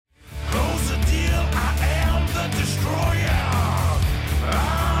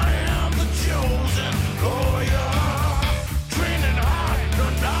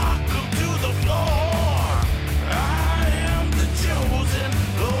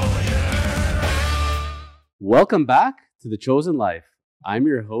Welcome back to The Chosen Life. I'm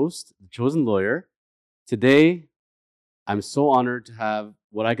your host, The Chosen Lawyer. Today, I'm so honored to have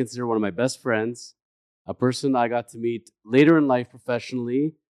what I consider one of my best friends, a person I got to meet later in life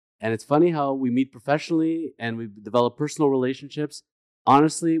professionally. And it's funny how we meet professionally and we develop personal relationships.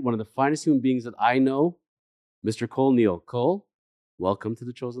 Honestly, one of the finest human beings that I know, Mr. Cole Neal. Cole, welcome to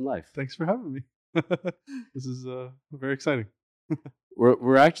The Chosen Life. Thanks for having me. This is very exciting.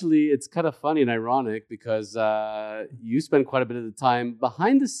 We're actually, it's kind of funny and ironic because you spend quite a bit of the time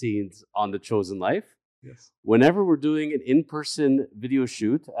behind the scenes on The Chosen Life. Yes. Whenever we're doing an in-person video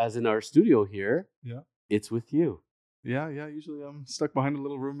shoot, as in our studio here, it's with you. Yeah. Usually I'm stuck behind a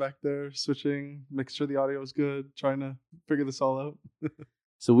little room back there, switching, make sure the audio is good, trying to figure this all out.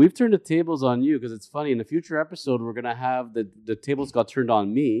 So we've turned the tables on you because it's funny. In a future episode, we're going to have the tables got turned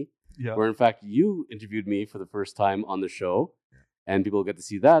on me, where in fact you interviewed me for the first time on the show. And people get to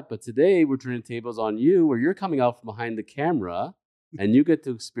see that. But today we're turning tables on you where you're coming out from behind the camera and you get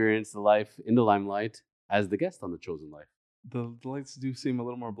to experience the life in the limelight as the guest on The Chosen Life. The lights do seem a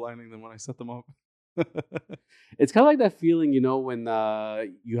little more blinding than when I set them up. It's kind of like that feeling, when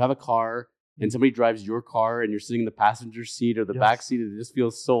you have a car and somebody drives your car and you're sitting in the passenger seat or the back seat and it just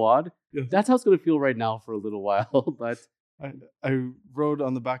feels so odd. Yes. That's how it's going to feel right now for a little while. But I rode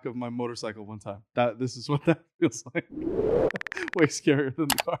on the back of my motorcycle one time. This is what that feels like. Way scarier than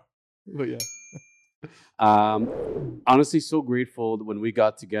the car. But yeah. Honestly, so grateful when we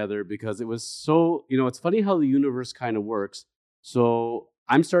got together because it was so, it's funny how the universe kind of works. So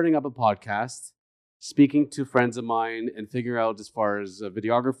I'm starting up a podcast, speaking to friends of mine and figuring out as far as a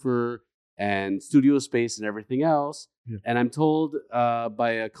videographer and studio space and everything else. Yeah. And I'm told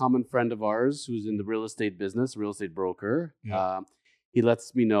by a common friend of ours who's in the real estate business, real estate broker. Yeah. He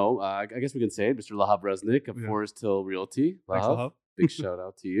lets me know, I guess we can say it, Mr. Lahav Resnick of Forest Hill Realty. Thanks, Lahav. Big shout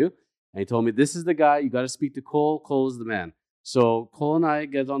out to you. And he told me, this is the guy, you got to speak to Cole. Cole is the man. So Cole and I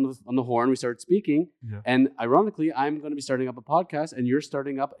get on the horn, we start speaking. Yeah. And ironically, I'm going to be starting up a podcast and you're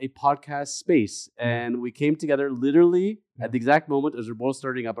starting up a podcast space. And we came together literally at the exact moment as we're both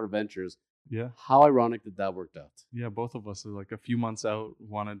starting up our ventures. Yeah. How ironic that worked out. Yeah, both of us are like a few months out. You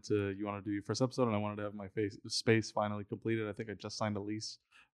wanted to do your first episode and I wanted to have my space finally completed. I think I just signed a lease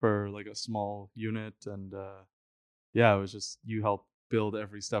for like a small unit and it was just you helped build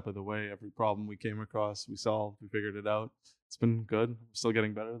every step of the way. Every problem we came across, we solved, we figured it out. It's been good. We're still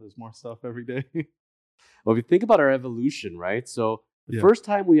getting better. There's more stuff every day. Well, if you think about our evolution, right? So the first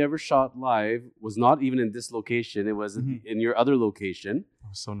time we ever shot live was not even in this location. It was in your other location. I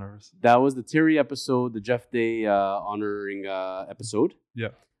was so nervous. That was the Terry episode, the Jeff Day honoring episode. Yeah.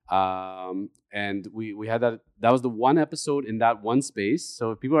 And we had that was the one episode in that one space.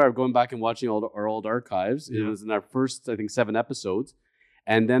 So if people are going back and watching our old archives, it was in our first, I think, 7 episodes.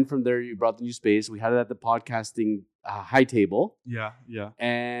 And then from there, you brought the new space. We had it at the podcasting high table. Yeah.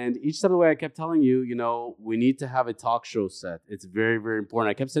 And each step of the way, I kept telling you, we need to have a talk show set. It's very, very important.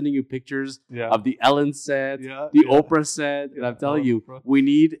 I kept sending you pictures of the Ellen set, the Oprah set. And I'm telling you, we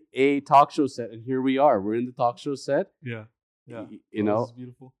need a talk show set. And here we are. We're in the talk show set. Yeah. This is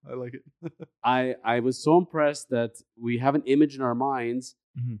beautiful. I like it. I was so impressed that we have an image in our minds.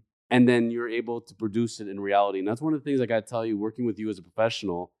 Mm-hmm. And then you're able to produce it in reality. And that's one of the things I got to tell you, working with you as a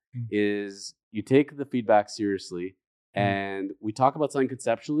professional, is you take the feedback seriously. And we talk about something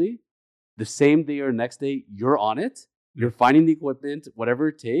conceptually. The same day or next day, you're on it. You're finding the equipment, whatever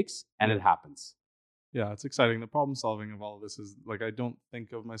it takes, and it happens. Yeah, it's exciting. The problem solving of all of this is, like, I don't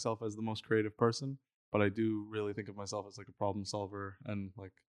think of myself as the most creative person, but I do really think of myself as like a problem solver. And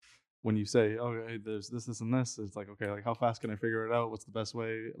like, when you say, hey, there's this, and this, it's like, okay, like how fast can I figure it out? What's the best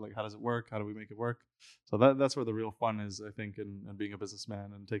way? Like, how does it work? How do we make it work? So that's where the real fun is, I think, in being a businessman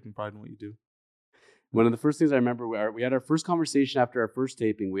and taking pride in what you do. One of the first things I remember, we had our first conversation after our first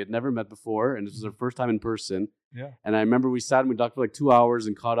taping. We had never met before, and this was our first time in person. Yeah. And I remember we sat and we talked for like 2 hours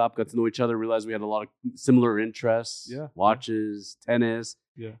and caught up, got to know each other, realized we had a lot of similar interests, watches, tennis.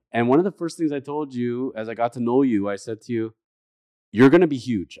 Yeah. And one of the first things I told you as I got to know you, I said to you, you're going to be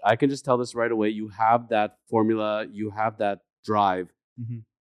huge. I can just tell this right away. You have that formula. You have that drive. Mm-hmm.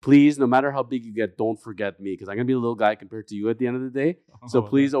 Please, no matter how big you get, don't forget me because I'm going to be a little guy compared to you at the end of the day. So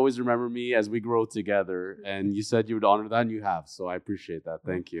please always remember me as we grow together. And you said you would honor that, and you have. So I appreciate that.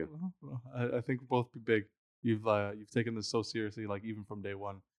 Thank you. I think both be big. You've taken this so seriously, like even from day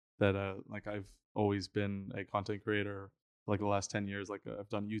one, that like I've always been a content creator for like the last 10 years. Like I've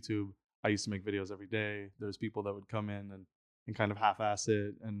done YouTube. I used to make videos every day. There's people that would come in and kind of half-ass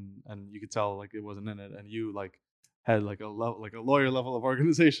it, and you could tell like it wasn't in it. And you like had like a lawyer level of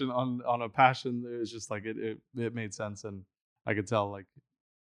organization on a passion. It was just like it made sense, and I could tell like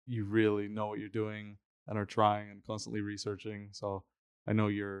you really know what you're doing. and are trying and constantly researching. So I know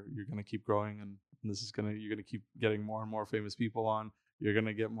you're gonna keep growing, and you're gonna keep getting more and more famous people on. You're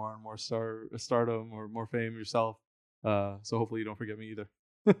gonna get more and more stardom or more fame yourself. So hopefully you don't forget me either.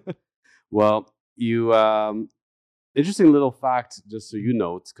 Well, you interesting little fact, just so you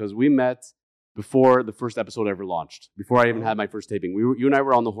know, because we met before the first episode ever launched. Before I even had my first taping, you and I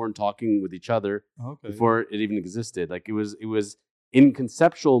were on the horn talking with each other before it even existed. Like it was in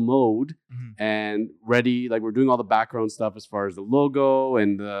conceptual mode and ready. Like we're doing all the background stuff as far as the logo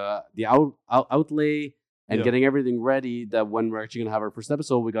and the outlay and getting everything ready. That when we're actually gonna have our first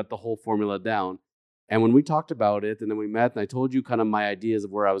episode, we got the whole formula down. And when we talked about it, and then we met, and I told you kind of my ideas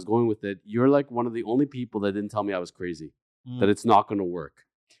of where I was going with it, you're like one of the only people that didn't tell me I was crazy, that it's not going to work.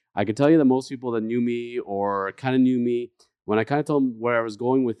 I can tell you that most people that knew me or kind of knew me, when I kind of told them where I was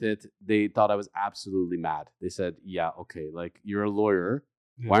going with it, they thought I was absolutely mad. They said, yeah, okay, like you're a lawyer.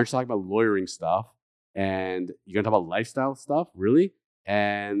 Why aren't you talking about lawyering stuff? And you're going to talk about lifestyle stuff? Really?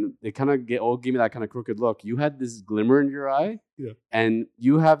 And they kind of gave me that kind of crooked look. You had this glimmer in your eye, and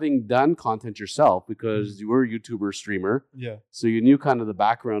you having done content yourself because you were a YouTuber streamer, so you knew kind of the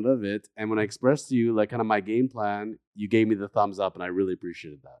background of it. And when I expressed to you like kind of my game plan, you gave me the thumbs up, and I really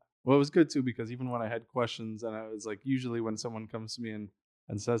appreciated that. Well, it was good too, because even when I had questions, and I was like, usually when someone comes to me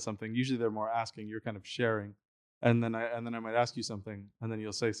and says something, usually they're more asking, you're kind of sharing. And then I might ask you something, and then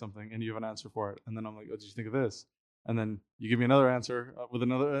you'll say something, and you have an answer for it. And then I'm like, oh, did you think of this? And then you give me another answer with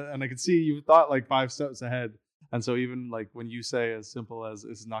another, and I can see you thought like 5 steps ahead. And so even like when you say as simple as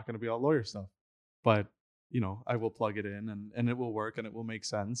this is not going to be all lawyer stuff, but I will plug it in and it will work and it will make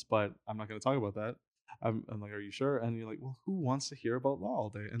sense, but I'm not going to talk about that. I'm like, are you sure? And you're like, well, who wants to hear about law all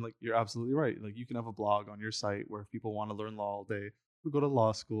day? And like, you're absolutely right. Like you can have a blog on your site where if people want to learn law all day, we go to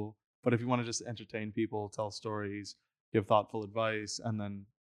law school. But if you want to just entertain people, tell stories, give thoughtful advice, and then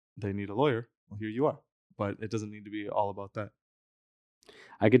they need a lawyer, well, here you are. But it doesn't need to be all about that.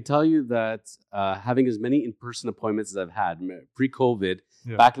 I can tell you that having as many in-person appointments as I've had pre-COVID,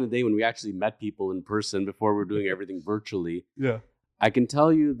 back in the day when we actually met people in person before we were doing everything virtually, I can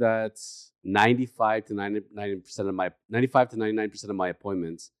tell you that 95 to 99% of my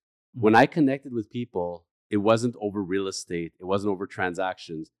appointments, when I connected with people, it wasn't over real estate, it wasn't over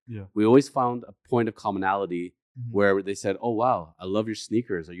transactions. We always found a point of commonality. Where they said, oh, wow, I love your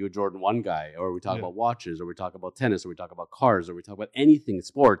sneakers. Are you a Jordan 1 guy? Or we talk about watches, or we talk about tennis, or we talk about cars, or we talk about anything,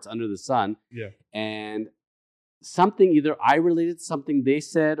 sports under the sun. And something, either I related to something they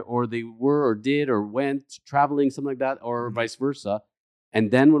said, or they were or did or went traveling, something like that, or vice versa.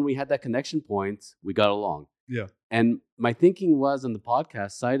 And then when we had that connection point, we got along. And my thinking was on the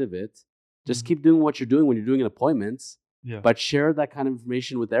podcast side of it, just keep doing what you're doing when you're doing appointments. But share that kind of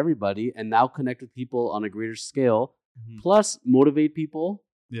information with everybody and now connect with people on a greater scale. Plus, motivate people,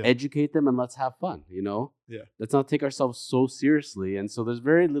 educate them, and let's have fun, Let's not take ourselves so seriously. And so there's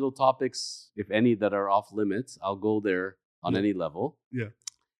very little topics, if any, that are off limits. I'll go there on any level.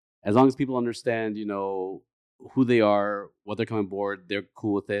 As long as people understand, who they are, what they're coming aboard, they're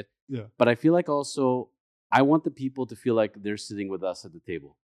cool with it. But I feel like also, I want the people to feel like they're sitting with us at the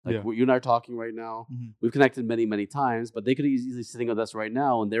table. Like you and I are talking right now. We've connected many, many times, but they could be easily sitting with us right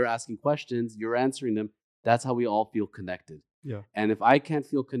now and they're asking questions, you're answering them. That's how we all feel connected. And if I can't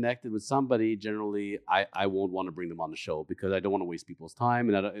feel connected with somebody, generally, I won't want to bring them on the show because I don't want to waste people's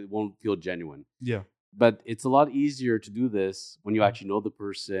time and it won't feel genuine. But it's a lot easier to do this when you actually know the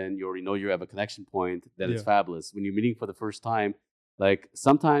person, you already know you have a connection point, then it's fabulous. When you're meeting for the first time, like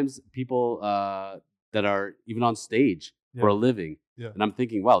sometimes people that are even on stage for a living, and I'm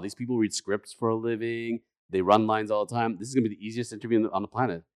thinking, wow, these people read scripts for a living. They run lines all the time. This is going to be the easiest interview on the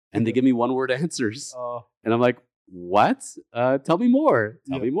planet. And they give me one-word answers. And I'm like, what? Tell me more.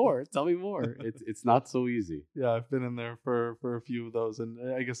 Tell me more. Tell me more. It's not so easy. Yeah, I've been in there for a few of those.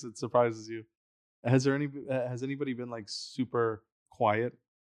 And I guess it surprises you. Has anybody been like super quiet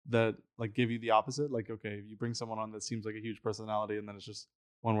that like give you the opposite? Like, okay, you bring someone on that seems like a huge personality and then it's just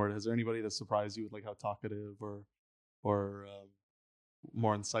one word. Has there anybody that surprised you with like how talkative or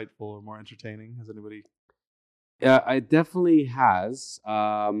more insightful or more entertaining? Has anybody? Yeah, it definitely has.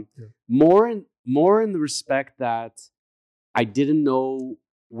 More in the respect that I didn't know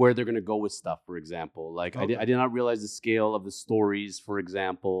where they're gonna go with stuff. For example, like I did not realize the scale of the stories. For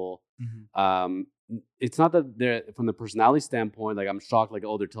example, it's not that they're from the personality standpoint. Like I'm shocked. Like,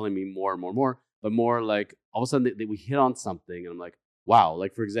 oh, they're telling me more and more and more. But more like all of a sudden we hit on something, and I'm like, wow.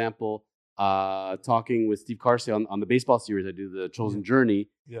 Like for example, talking with Steve Carsey on the baseball series, I do the Chosen Journey,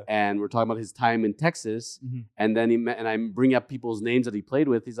 and we're talking about his time in Texas, and then I bring up people's names that he played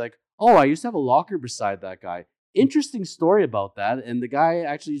with. He's like, oh, I used to have a locker beside that guy. interesting story about that. And the guy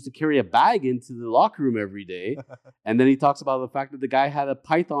actually used to carry a bag into the locker room every day. And then he talks about the fact that the guy had a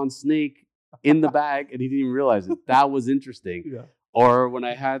python snake in the bag and he didn't even realize it. That was interesting. Yeah. Or when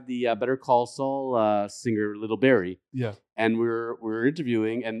I had the Better Call Saul singer, Little Barry. Yeah. And we were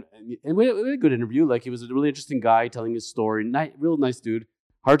interviewing, and we had a good interview. Like, he was a really interesting guy telling his story. Real nice dude.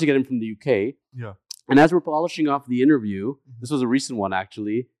 Hard to get him from the UK. Yeah. And as we're polishing off the interview, this was a recent one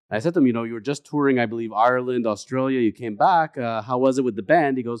actually. I said to him, you were just touring, I believe, Ireland, Australia. You came back. How was it with the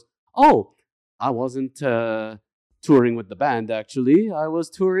band? He goes, oh, I wasn't touring with the band, actually. I was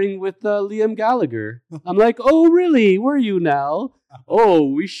touring with Liam Gallagher. I'm like, oh, really? Were you now? Oh,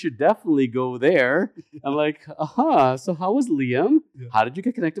 we should definitely go there. I'm like, so how was Liam? Yeah. How did you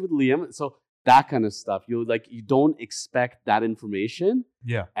get connected with Liam? So that kind of stuff. You don't expect that information.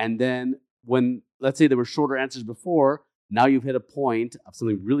 Yeah. And then when, let's say there were shorter answers before, now you've hit a point of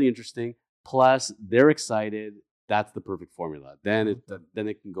something really interesting, plus they're excited. That's the perfect formula. Then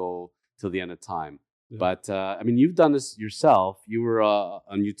it can go till the end of time. Yeah. But I mean, you've done this yourself. You were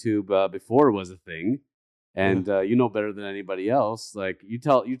on YouTube before it was a thing, and you know better than anybody else. Like, you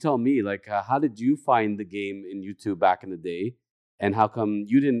tell me, like, how did you find the game in YouTube back in the day, and how come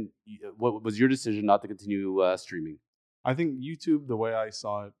you didn't? What was your decision not to continue streaming? I think YouTube, the way I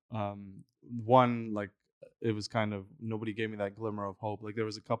saw it, one, like, it was kind of, nobody gave me that glimmer of hope. Like, there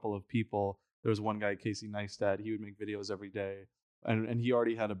was a couple of people. There was one guy, Casey Neistat. He would make videos every day, and he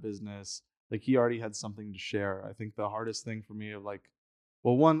already had a business. Like, he already had something to share. I think the hardest thing for me of, like,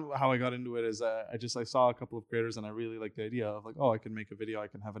 well, one, how I got into it is I saw a couple of creators and I really liked the idea of, like, oh, I can make a video. I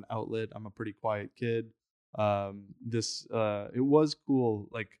can have an outlet. I'm a pretty quiet kid. It was cool.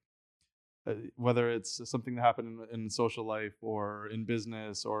 Like, whether it's something that happened in social life or in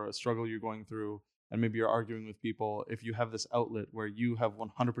business or a struggle you're going through, and maybe you're arguing with people, if you have this outlet where you have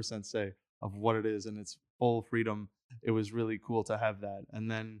 100% say of what it is and it's full freedom, it was really cool to have that. And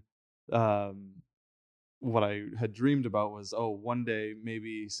then what I had dreamed about was, one day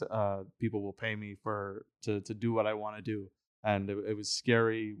maybe people will pay me to do what I want to do. And it was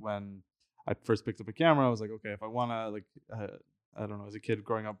scary when I first picked up a camera. I was like, okay, if I want to, like, I don't know, as a kid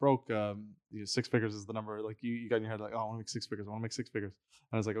growing up broke, 6 figures is the number. Like, you got in your head, like, oh, I want to make 6 figures. I want to make 6 figures.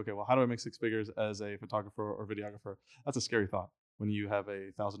 And I was like, okay, well, how do I make 6 figures as a photographer or videographer? That's a scary thought when you have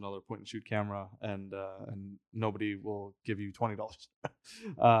a $1,000 point and shoot camera and nobody will give you $20.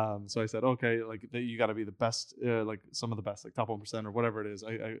 So I said, okay, like, you got to be the best, like some of the best, like top 1% or whatever it is,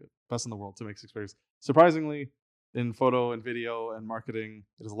 I best in the world to make 6 figures. Surprisingly, in photo and video and marketing,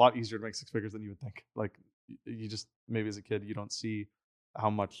 it is a lot easier to make 6 figures than you would think. Like, you just, maybe as a kid, you don't see how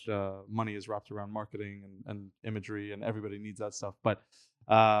much money is wrapped around marketing and imagery, and everybody needs that stuff. But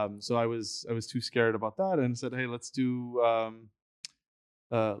so I was too scared about that and said, hey, let's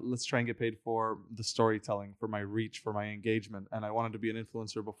try and get paid for the storytelling, for my reach, for my engagement. And I wanted to be an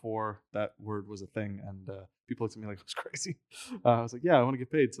influencer before that word was a thing. And people looked at me like I was crazy. I was like, yeah, I want to get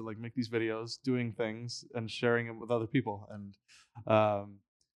paid to, like, make these videos, doing things and sharing them with other people. And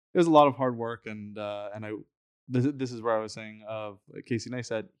it was a lot of hard work. And this is where I was saying of Casey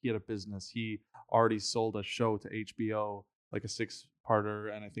Neistat. He had a business. He already sold a show to HBO, like a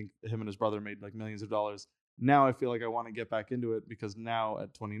 6-parter. And I think him and his brother made like millions of dollars. Now I feel like I want to get back into it because now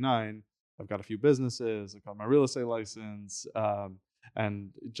at 29, I've got a few businesses. I've got my real estate license, and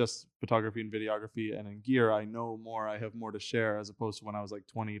just photography and videography. And in gear, I know more. I have more to share as opposed to when I was like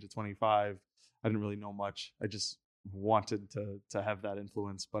 20 to 25. I didn't really know much. I just wanted to have that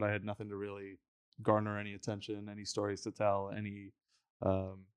influence, but I had nothing to really garner any attention, any stories to tell, any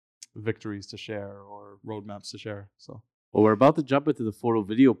victories to share or roadmaps to share. So. Well, we're about to jump into the photo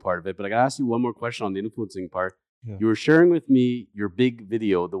video part of it, but I gotta ask you one more question on the influencing part. Yeah. You were sharing with me your big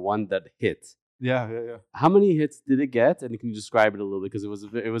video, the one that hit. Yeah. How many hits did it get? And can you describe it a little bit? Because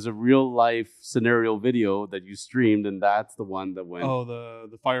it was a real life scenario video that you streamed, and that's the one that went. Oh,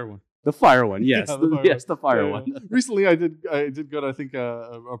 the fire one. The fire one, yes, the fire one. Recently, I did good. I think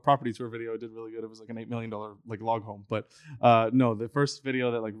a property tour video. I did really good. It was like an $8 million like log home. But no, the first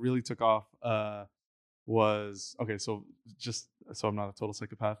video that like really took off was, okay, so just so I'm not a total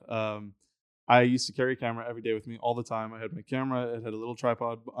psychopath. I used to carry a camera every day with me all the time. I had my camera, it had a little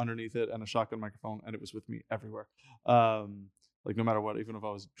tripod underneath it and a shotgun microphone, and it was with me everywhere. Like, no matter what, even if I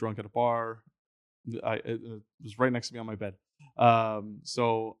was drunk at a bar, it was right next to me on my bed.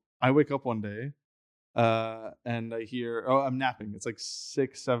 So I wake up one day and I hear, I'm napping. It's like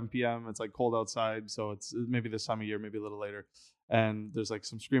 7 p.m. It's like cold outside, so it's maybe this time of year, maybe a little later. And there's like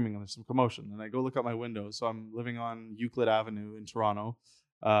some screaming and there's some commotion. And I go look out my window. So I'm living on Euclid Avenue in Toronto.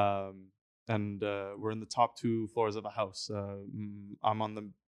 And we're in the top 2 floors of a house. I'm on the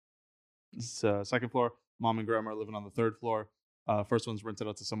second floor. Mom and grandma are living on the third floor. First one's rented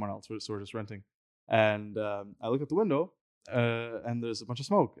out to someone else, so we're just renting. And I look at the window, and there's a bunch of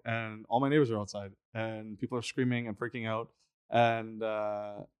smoke, and all my neighbors are outside, and people are screaming and freaking out. And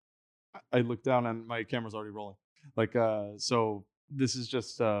I look down, and my camera's already rolling. Like, so this is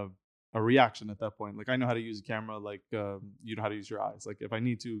just a reaction at that point. Like, I know how to use a camera. Like, you know how to use your eyes. Like, if I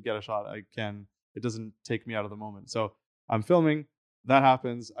need to get a shot, I can. It doesn't take me out of the moment. So I'm filming. That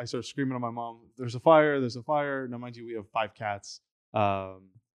happens. I start screaming at my mom, "There's a fire! There's a fire!" Now, mind you, we have 5 cats.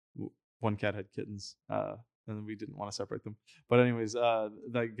 One cat had kittens, and we didn't want to separate them. But anyways,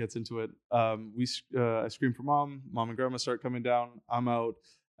 that gets into it. I scream for mom. Mom and grandma start coming down. I'm out,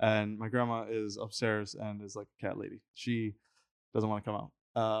 and my grandma is upstairs and is like a cat lady. She doesn't want to come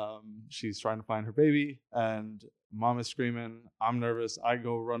out. She's trying to find her baby, and mom is screaming. I'm nervous. I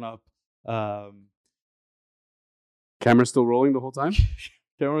go run up. Camera's still rolling the whole time?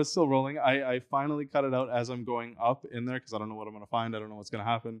 Camera is still rolling. I finally cut it out as I'm going up in there because I don't know what I'm going to find. I don't know what's going to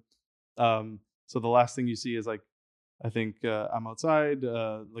happen. So the last thing you see is like, I think I'm outside.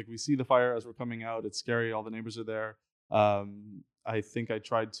 Like we see the fire as we're coming out. It's scary. All the neighbors are there. I think I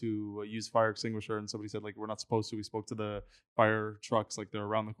tried to use fire extinguisher, and somebody said like we're not supposed to. We spoke to the fire trucks, like they're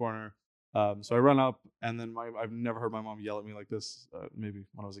around the corner. So I run up, and then I've never heard my mom yell at me like this. Maybe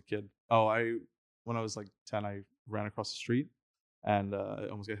when I was a kid. When I was like 10, I ran across the street, and I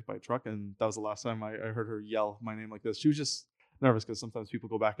almost got hit by a truck, and that was the last time I heard her yell my name like this. She was just nervous because sometimes people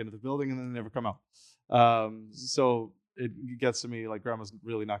go back into the building and then they never come out. So it gets to me like grandma's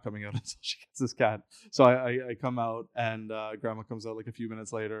really not coming out until she gets this cat. So I come out, and grandma comes out like a few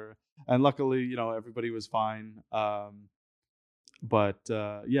minutes later, and luckily everybody was fine. But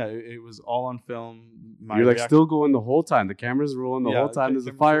yeah, it was all on film. You're like still going the whole time. The camera's rolling the whole time. There's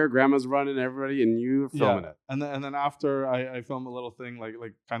a fire. Grandma's running, everybody, and you're filming it. And then after I filmed a little thing like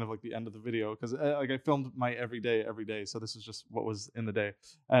kind of like the end of the video because like I filmed my every day. So this is just what was in the day.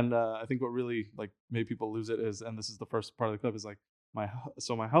 And I think what really like made people lose it is, and this is the first part of the clip, is like my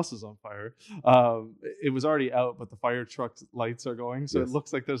house is on fire. It was already out, but the fire truck's lights are going, so yes. It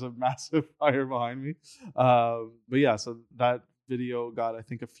looks like there's a massive fire behind me. But yeah, so that video got I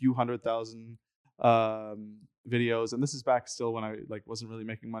think a few 100,000 videos, and this is back still when I like wasn't really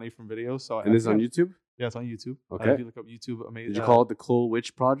making money from videos. So and this is on YouTube? Yeah, it's on YouTube. Okay. If you look up YouTube, amazing. Did you call it the Coal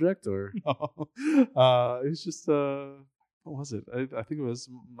Witch Project or? No, it was just what was it? I think it was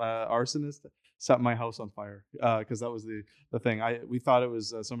arsonist set my house on fire because that was the thing. We thought it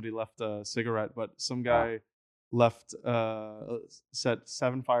was somebody left a cigarette, but some guy left set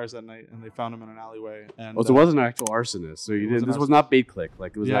 7 fires that night, and they found him in an alleyway. And so it wasn't an actual arsonist. So you did. This was not bait click.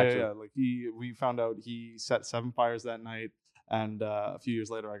 Like it was actually. Yeah. Like we found out he set 7 fires that night, and a few years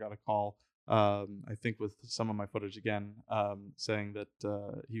later, I got a call. I think with some of my footage again, saying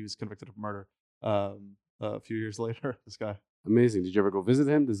that he was convicted of murder. A few years later, this guy. Amazing. Did you ever go visit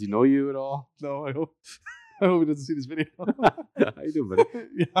him? Does he know you at all? No, I hope he doesn't see this video. How you doing, buddy?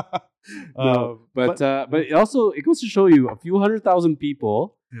 Yeah. No, but it also it goes to show you a few 100,000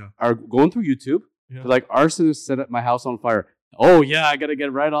 people are going through YouTube. Yeah. They're like, arsonist set up my house on fire. Oh yeah, I gotta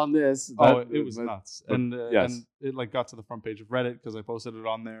get right on this. It was nuts, and it like got to the front page of Reddit because I posted it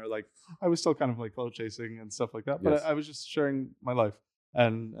on there. Like I was still kind of like cloud chasing and stuff like that, but I was just sharing my life,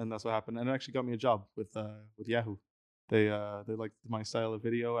 and that's what happened. And it actually got me a job with Yahoo. They liked my style of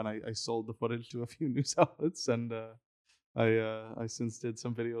video, and I sold the footage to a few news outlets, and I since did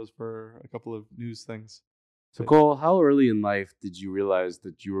some videos for a couple of news things. So Cole, how early in life did you realize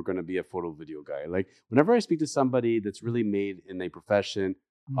that you were going to be a photo video guy? Like whenever I speak to somebody that's really made in a profession,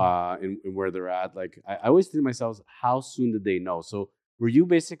 in where they're at, like I always think to myself, how soon did they know? So were you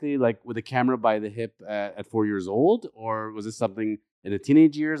basically like with a camera by the hip at 4 years old, or was it something in the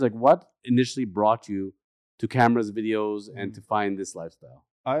teenage years? Like what initially brought you to cameras, videos, and to find this lifestyle?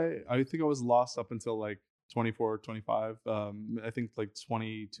 I think I was lost up until like 24, 25. I think like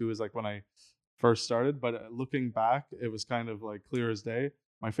 22 is like when I first started, but looking back, it was kind of like clear as day.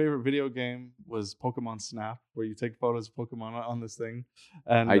 My favorite video game was Pokemon Snap, where you take photos of Pokemon on this thing.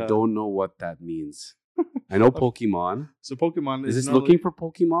 And I don't know what that means. I know Pokemon. So Pokemon is this looking for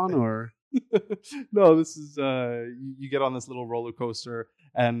Pokemon or? No, this is you get on this little roller coaster,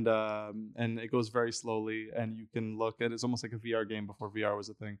 and it goes very slowly, and you can look at it's almost like a VR game before VR was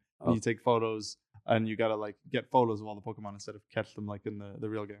a thing. And you take photos, and you gotta like get photos of all the Pokemon instead of catch them like in the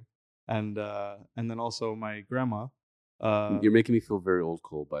real game. And then also my grandma. You're making me feel very old,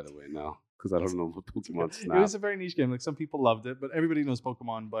 Cole, by the way, now. Because I don't know what Pokemon Snap. It was a very niche game. Like some people loved it, but everybody knows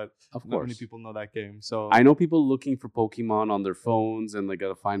Pokemon, but not many people know that game. So I know people looking for Pokemon on their phones and they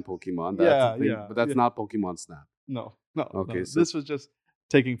gotta find Pokemon. That's the thing, but that's not Pokemon Snap. No. Okay, no. So this was just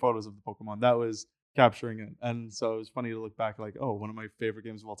taking photos of the Pokemon. That was capturing it. And so it was funny to look back like, oh, one of my favorite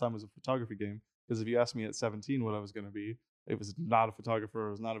games of all time was a photography game. Because if you asked me at 17 what I was going to be, it was not a photographer,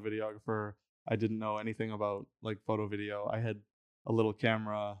 it was not a videographer. I didn't know anything about like photo video. I had a little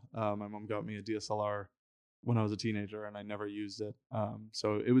camera. My mom got me a DSLR when I was a teenager, and I never used it.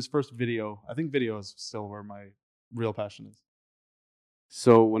 So it was first video. I think video is still where my real passion is.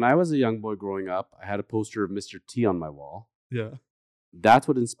 So when I was a young boy growing up, I had a poster of Mr. T on my wall. Yeah. That's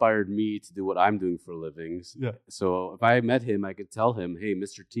what inspired me to do what I'm doing for a living. Yeah. So if I met him, I could tell him, hey,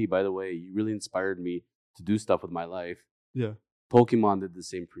 Mr. T, by the way, you really inspired me to do stuff with my life. Yeah. Pokemon did the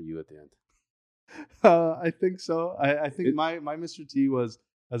same for you at the end. I think so. I think my Mr. T was,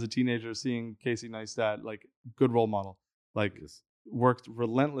 as a teenager, seeing Casey Neistat, like, good role model. Like, Yes. worked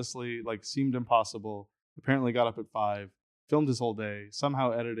relentlessly, like, seemed impossible. Apparently got up at 5, filmed his whole day,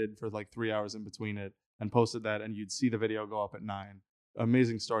 somehow edited for like 3 hours in between it, and posted that, and you'd see the video go up at 9.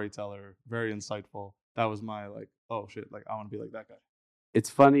 Amazing storyteller, very insightful. That was my, like, oh shit, like, I want to be like that guy. It's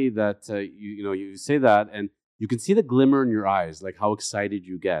funny that you say that, and you can see the glimmer in your eyes, like how excited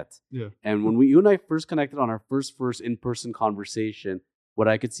you get. Yeah. And when you and I first connected on our first in-person conversation, what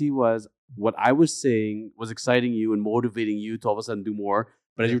I could see was what I was saying was exciting you and motivating you to all of a sudden do more.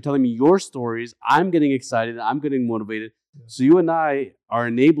 But as Yeah. you were telling me your stories, I'm getting excited, I'm getting motivated. Yeah. So you and I are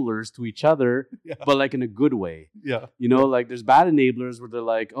enablers to each other, Yeah. but like in a good way. Yeah. You know, like there's bad enablers where they're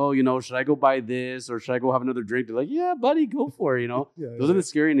like, oh, should I go buy this or should I go have another drink? They're like, yeah, buddy, go for it. Yeah, Those are the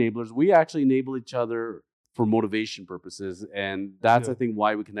scary enablers. We actually enable each other for motivation purposes. And that's, Yeah. I think,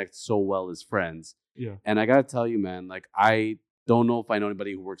 why we connect so well as friends. Yeah. And I got to tell you, man, like, I don't know if I know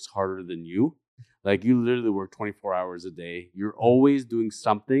anybody who works harder than you. Like, you literally work 24 hours a day. You're always doing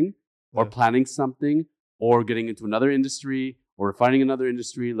something or Yeah. planning something or getting into another industry or finding another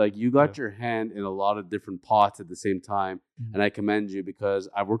industry. Like, you got Yeah. your hand in a lot of different pots at the same time. Mhm. And I commend you because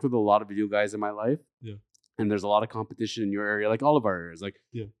I've worked with a lot of video guys in my life. Yeah. And there's a lot of competition in your area, like all of our areas. Like,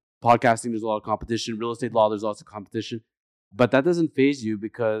 Yeah. podcasting, there's a lot of competition. Real estate law, there's lots of competition. But that doesn't faze you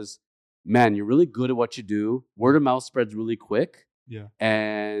because, man, you're really good at what you do. Word of mouth spreads really quick. Yeah.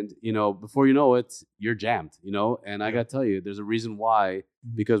 And, before you know it, you're jammed, And I Yeah. got to tell you, there's a reason why.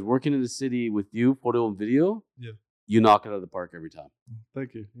 Mhm. Because working in the city with you, photo and video, Yeah. you knock it out of the park every time.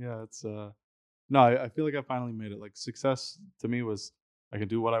 Thank you. Yeah, it's no, I feel like I finally made it. Like, success to me was I can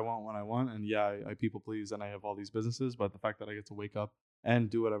do what I want when I want, and yeah, I people please and I have all these businesses, but the fact that I get to wake up and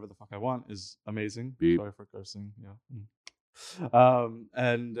do whatever the fuck I want is amazing. Beep. Sorry for cursing. Yeah.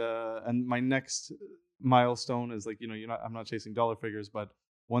 And my next milestone is, like, I'm not chasing dollar figures, but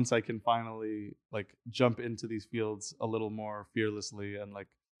once I can finally, like, jump into these fields a little more fearlessly and, like,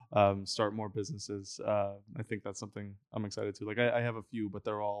 start more businesses, I think that's something I'm excited to. Like, I have a few, but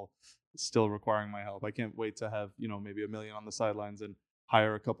they're all still requiring my help. I can't wait to have, maybe $1 million on the sidelines and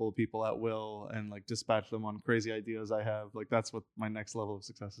hire a couple of people at will and, like, dispatch them on crazy ideas I have. Like, that's what my next level of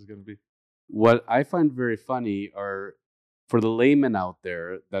success is going to be. What I find very funny are for the layman out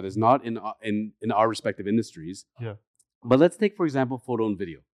there that is not in our respective industries. Yeah. But let's take, for example, photo and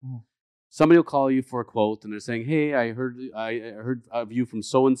video. Mm. Somebody will call you for a quote and they're saying, hey, I heard of you from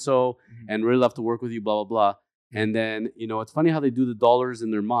so-and-so and really love to work with you, blah, blah, blah. And then, it's funny how they do the dollars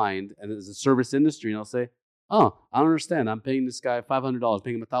in their mind and it's a service industry and they'll say, oh, I don't understand. I'm paying this guy $500,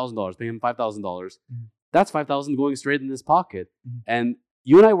 paying him $1,000, paying him $5,000. That's $5,000 going straight in his pocket. And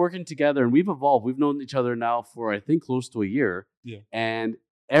you and I working together, and we've evolved. We've known each other now for, I think, close to a year. Yeah. And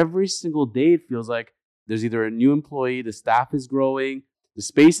every single day, it feels like there's either a new employee, the staff is growing, the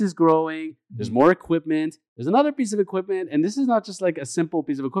space is growing, there's more equipment, there's another piece of equipment. And this is not just like a simple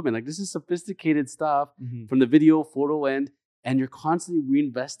piece of equipment. Like, this is sophisticated stuff from the video, photo end, and you're constantly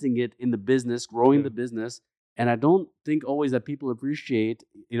reinvesting it in the business, growing the business. And I don't think always that people appreciate,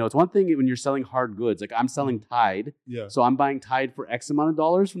 it's one thing when you're selling hard goods. Like, I'm selling Tide. Yeah. So I'm buying Tide for X amount of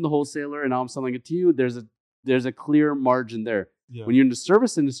dollars from the wholesaler, and now I'm selling it to you. There's a clear margin there. Yeah. When you're in the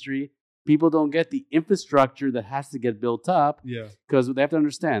service industry, people don't get the infrastructure that has to get built up. Yeah. Because they have to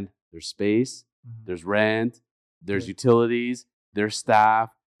understand there's space, there's rent, there's utilities, there's staff,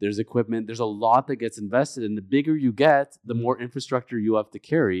 there's equipment. There's a lot that gets invested. And the bigger you get, the more infrastructure you have to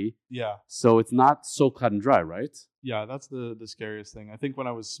carry. Yeah. So it's not so cut and dry, right? Yeah, that's the scariest thing. I think when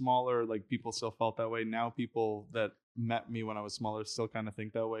I was smaller, like, people still felt that way. Now people that met me when I was smaller still kind of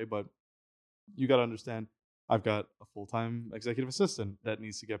think that way. But you got to understand, I've got a full-time executive assistant that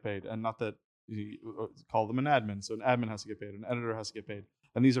needs to get paid. And not that you call them an admin. So an admin has to get paid. An editor has to get paid.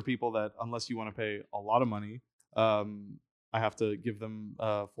 And these are people that, unless you want to pay a lot of money, I have to give them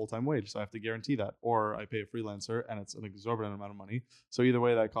a full-time wage. So I have to guarantee that. Or I pay a freelancer and it's an exorbitant amount of money. So either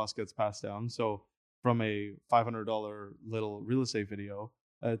way, that cost gets passed down. So from a $500 little real estate video,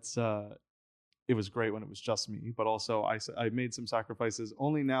 it it was great when it was just me, but also I made some sacrifices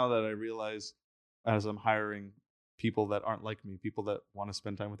only now that I realize as I'm hiring people that aren't like me, people that want to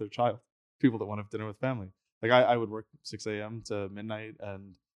spend time with their child, people that want to have dinner with family. Like I would work 6 a.m. to midnight,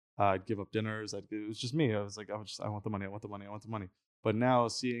 and I'd give up dinners. It was just me. I was like, I want the money. I want the money. I want the money. But now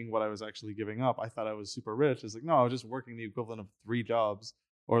seeing what I was actually giving up, I thought I was super rich. It's like, no, I was just working the equivalent of 3 jobs,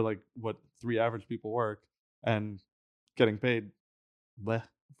 or like what 3 average people work, and getting paid bleh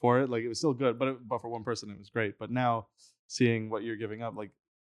for it. Like it was still good, but for one person it was great. But now seeing what you're giving up, like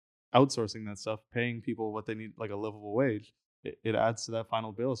outsourcing that stuff, paying people what they need, like a livable wage, it adds to that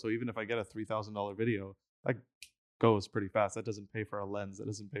final bill. So even if I get a $3,000 video, that goes pretty fast. That doesn't pay for a lens. That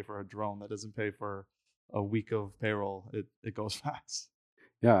doesn't pay for a drone. That doesn't pay for a week of payroll. It goes fast.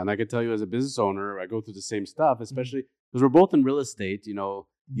 Yeah, and I can tell you as a business owner, I go through the same stuff, Mm-hmm. especially because we're both in real estate. You know,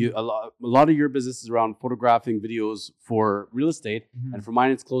 a lot of your business is around photographing videos for real estate, and for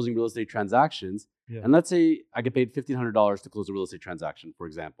mine, it's closing real estate transactions. Yeah. And let's say I get paid $1,500 to close a real estate transaction, for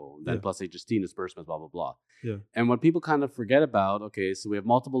example, then Yeah. plus HST disbursements, blah blah blah. Yeah. And what people kind of forget about, okay, so we have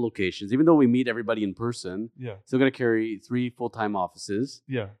multiple locations. Even though we meet everybody in person, Yeah. still got to carry 3 full-time offices.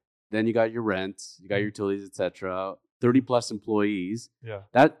 Yeah. Then you got your rent, you got your utilities, etc. 30 plus employees. Yeah.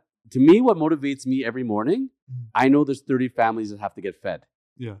 That, to me, what motivates me every morning, Mhm. I know there's 30 families that have to get fed.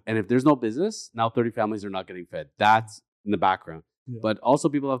 Yeah. And if there's no business, now 30 families are not getting fed. That's in the background. Yeah. But also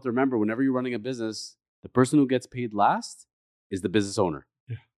people have to remember, whenever you're running a business, the person who gets paid last is the business owner.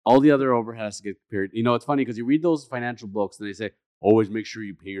 Yeah. All the other overhead has to get paid. You know, it's funny because you read those financial books and they say, always make sure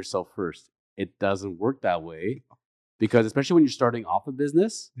you pay yourself first. It doesn't work that way, because especially when you're starting off a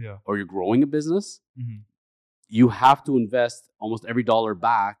business Yeah. or you're growing a business, Mhm. you have to invest almost every dollar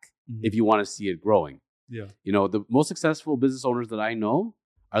back Mhm. if you want to see it growing. Yeah. You know, the most successful business owners that I know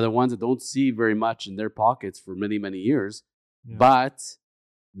are the ones that don't see very much in their pockets for many, many years, Yeah. but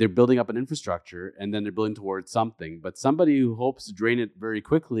they're building up an infrastructure and then they're building towards something. But somebody who hopes to drain it very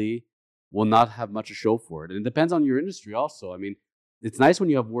quickly will not have much to show for it. And it depends on your industry also. I mean, it's nice when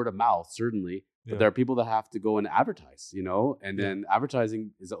you have word of mouth, certainly, but Yeah. there are people that have to go and advertise, you know, and Yeah. then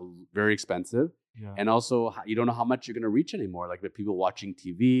advertising is very expensive. Yeah. And also, you don't know how much you're going to reach anymore. Like, the people watching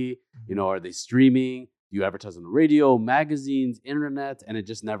TV, you Mhm. know, are they streaming? Do you advertise on the radio, magazines, internet? And it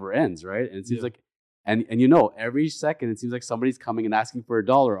just never ends, right? And it seems Yeah. like, and you know, every second it seems like somebody's coming and asking for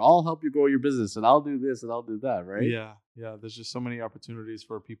 $1. I'll help you grow your business, and I'll do this, and I'll do that, right? Yeah. Yeah. There's just so many opportunities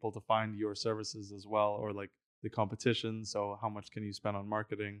for people to find your services as well, or like the competition. So how much can you spend on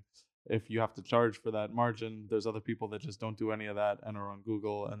marketing? If you have to charge for that margin, there's other people that just don't do any of that and are on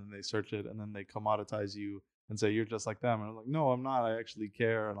Google, and then they search it and then they commoditize you and say you're just like them. And I'm like, no, I'm not. I actually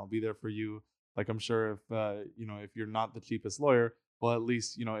care, and I'll be there for you. Like, I'm sure if you know, if you're not the cheapest lawyer, well, at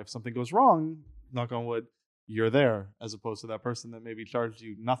least, you know, if something goes wrong, knock on wood, you're there, as opposed to that person that maybe charged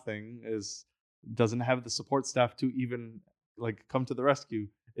you nothing, doesn't have the support staff to even like come to the rescue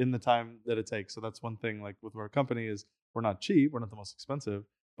in the time that it takes. So that's one thing, like with our company, is we're not cheap, we're not the most expensive,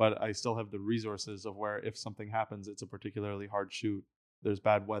 but I still have the resources of where if something happens, it's a particularly hard shoot, there's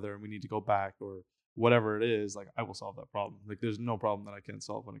bad weather and we need to go back or whatever it is, like I will solve that problem. Like there's no problem that I can't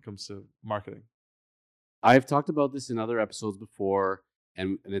solve when it comes to marketing. I've talked about this in other episodes before,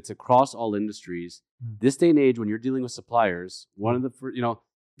 and it's across all industries. Mm. This day and age, when you're dealing with suppliers, one of the you know,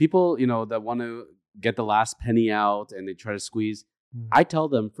 people, you know, that want to get the last penny out and they try to squeeze. Mm. I tell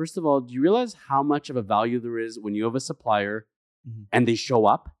them, first of all, do you realize how much of a value there is when you have a supplier Mhm. and they show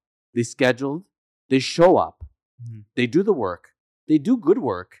up, they scheduled, they show up, Mhm. they do the work, they do good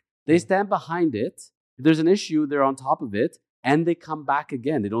work, they Yeah. stand behind it. If there's an issue, they're on top of it, and they come back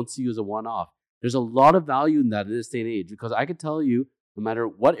again. They don't see you as a one-off. There's a lot of value in that in this day and age, because I can tell you, no matter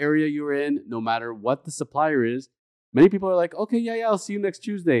what area you're in, no matter what the supplier is, many people are like, okay, yeah, I'll see you next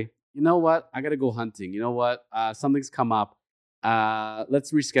Tuesday. You know what? I got to go hunting. You know what? Something's come up.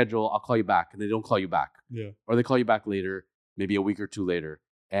 Let's reschedule. I'll call you back. And they don't call you back. Yeah. Or they call you back later, maybe a week or two later.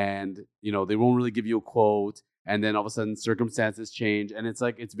 And, you know, they won't really give you a quote. And then all of a sudden circumstances change. And it's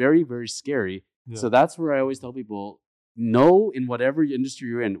like, it's very, very scary. Yeah. So that's where I always tell people, know in whatever industry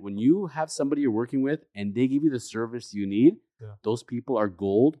you're in, when you have somebody you're working with and they give you the service you need, Yeah. those people are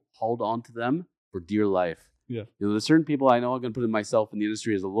gold. Hold on to them for dear life. Yeah. You know, there's certain people I know, I'm going to put in myself in the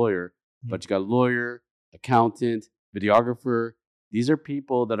industry as a lawyer, but you got lawyer, accountant, videographer. These are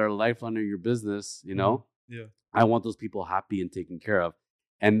people that are lifeline of your business, you know? Yeah. I want those people happy and taken care of.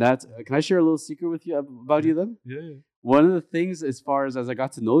 And that's, can I share a little secret with you about you then? Yeah. One of the things, as far as I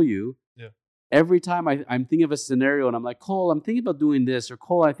got to know you, Yeah. every time I'm thinking of a scenario and I'm like, Cole, I'm thinking about doing this, or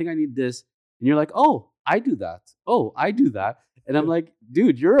Cole, I think I need this. And you're like, oh, I do that. Oh, I do that. And I'm like,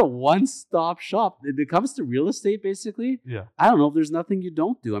 dude, you're a one-stop shop. When it comes to real estate, basically, Yeah. I don't know if there's nothing you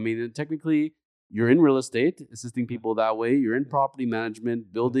don't do. I mean, technically, you're in real estate, assisting people that way. You're in property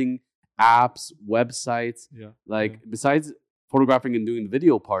management, building apps, websites. Like besides photographing and doing the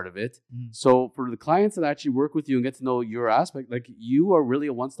video part of it. So for the clients that actually work with you and get to know your aspect, like you are really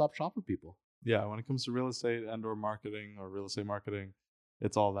a one-stop shop for people. Yeah, when it comes to real estate and or marketing or real estate marketing,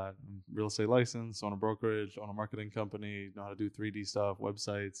 it's all that. Real estate license, own a brokerage, own a marketing company, know how to do 3D stuff,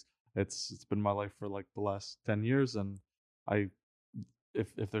 websites. It's been my life for like the last 10 years, and I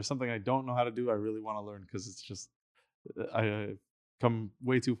if there's something I don't know how to do, I really want to learn, because it's just I come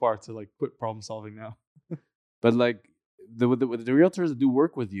way too far to like quit problem solving now. But like the realtors that do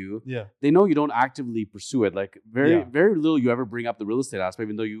work with you, they know you don't actively pursue it. Like very little you ever bring up the real estate aspect,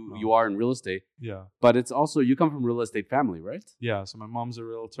 even though you are in real estate. Yeah. But it's also, you come from a real estate family, right? Yeah. So my mom's a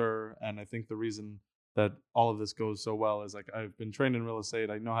realtor, and I think the reason that all of this goes so well is like I've been trained in real estate.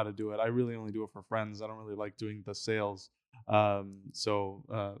 I know how to do it. I really only do it for friends. I don't really like doing the sales. So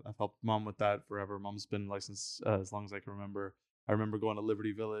I've helped mom with that forever. Mom's been licensed as long as I can remember. I remember going to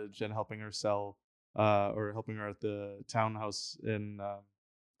Liberty Village and helping her sell, or helping her at the townhouse in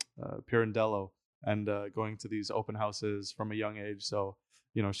Pirandello, and going to these open houses from a young age. So,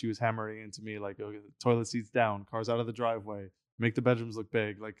 you know, she was hammering into me like, okay, toilet seats down, cars out of the driveway, make the bedrooms look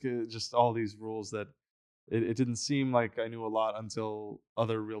big, like just all these rules that it didn't seem like I knew a lot until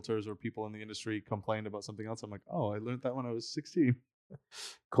other realtors or people in the industry complained about something else. I'm like, oh, I learned that when I was 16.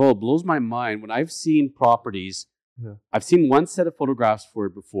 Cole, blows my mind. When I've seen properties, I've seen one set of photographs for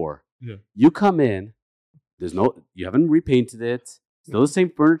it before. You come in, you haven't repainted it, still the same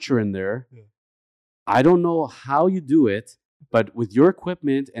furniture in there. I don't know how you do it, but with your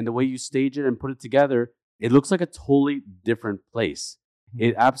equipment and the way you stage it and put it together, it looks like a totally different place.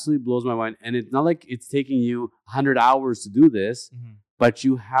 It absolutely blows my mind. And it's not like it's taking you 100 hours to do this, but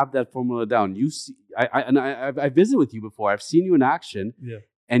you have that formula down. You see, I visited with you before. I've seen you in action.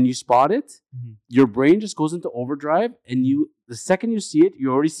 And you spot it, your brain just goes into overdrive, and the second you see it,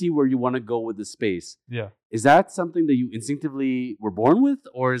 you already see where you want to go with the space. Is that something that you instinctively were born with,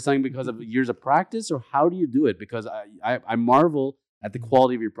 or is it something because of years of practice, or how do you do it? Because I marvel at the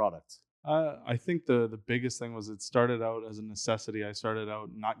quality of your products. I think the biggest thing was it started out as a necessity. I started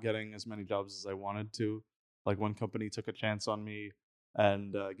out not getting as many jobs as I wanted to. Like one company took a chance on me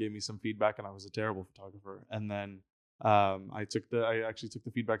and gave me some feedback, and I was a terrible photographer. And then I actually took the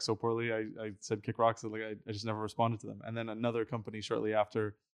feedback so poorly. I said kick rocks, like I just never responded to them. And then another company shortly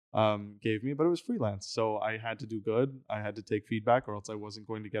after gave me, but it was freelance, so I had to do good. I had to take feedback, or else I wasn't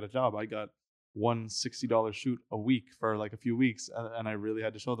going to get a job. I got one $60 shoot a week for like a few weeks, and I really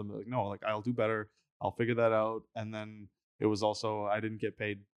had to show them like, no, like I'll do better. I'll figure that out. And then it was also, I didn't get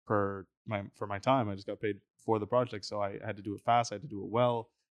paid for my time. I just got paid for the project, so I had to do it fast. I had to do it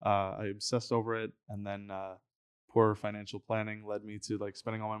well. I obsessed over it, and then poor financial planning led me to like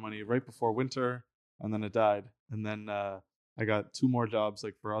spending all my money right before winter, and then it died. And then I got 2 more jobs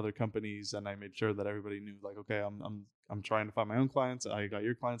like for other companies, and I made sure that everybody knew like, okay, I'm trying to find my own clients. I got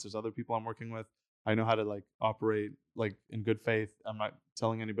your clients. There's other people I'm working with. I know how to like operate like in good faith. I'm not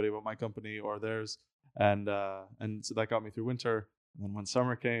telling anybody about my company or theirs. And so that got me through winter. And then when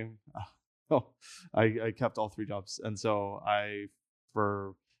summer came, I kept all 3 jobs. And so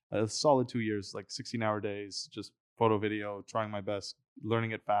for a solid 2 years, like 16-hour days, just photo, video, trying my best,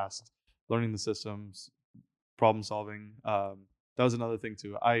 learning it fast, learning the systems, problem solving. That was another thing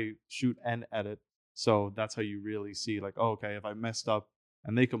too. I shoot and edit, so that's how you really see like, oh, okay, if I messed up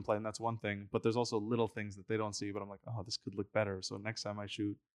and they complain, that's one thing, but there's also little things that they don't see, but I'm like, oh, this could look better, so next time I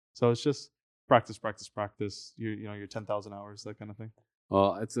shoot. So it's just practice. You know, your 10,000 hours, that kind of thing.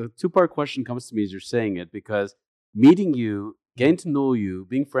 Well, it's a 2-part question comes to me as you're saying it, because meeting you, getting to know you,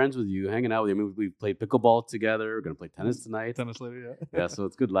 being friends with you, hanging out with you. I mean, we played pickleball together. We're going to play tennis tonight. Tennis later, yeah. Yeah, so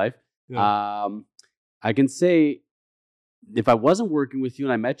it's good life. I can say, if I wasn't working with you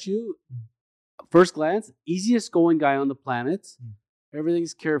and I met you, first glance, easiest going guy on the planet.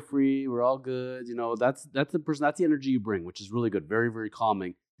 Everything's carefree. We're all good. You know, that's the person, that's the energy you bring, which is really good. Very, very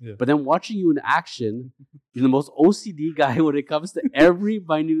calming. But then watching you in action, you're the most OCD guy when it comes to every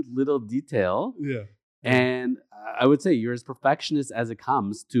minute little detail. And I would say you're as perfectionist as it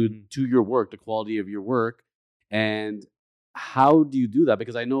comes to your work, the quality of your work. And how do you do that?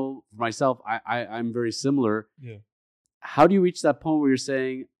 Because I know for myself, I'm very similar. How do you reach that point where you're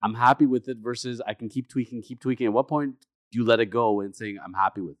saying, I'm happy with it versus I can keep tweaking? At what point do you let it go and saying, I'm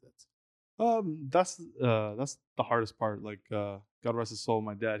happy with it? That's the hardest part. Like, God rest his soul,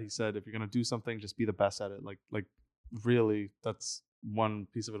 my dad, he said, if you're going to do something, just be the best at it. Like really, that's one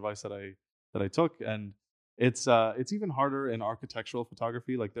piece of advice that I took. And it's even harder in architectural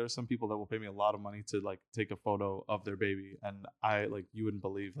photography. Like there are some people that will pay me a lot of money to like take a photo of their baby, and I, like, you wouldn't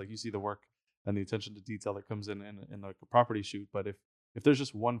believe, like, you see the work and the attention to detail that comes in like a property shoot. But if there's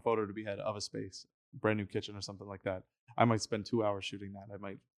just one photo to be had of a space, brand new kitchen or something like that, I might spend 2 hours shooting that. I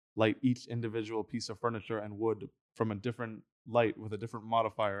might light each individual piece of furniture and wood from a different light with a different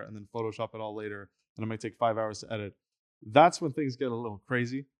modifier, and then Photoshop it all later. And it might take 5 hours to edit. That's when things get a little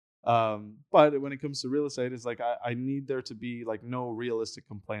crazy. But when it comes to real estate, it's like I need there to be like no realistic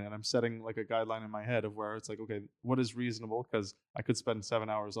complaint, and I'm setting like a guideline in my head of where it's like, okay, what is reasonable? Because I could spend 7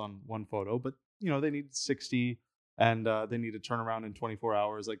 hours on one photo, but they need 60, and they need to turn around in 24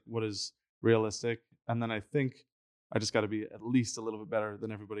 hours. Like, what is realistic? And then I think I just got to be at least a little bit better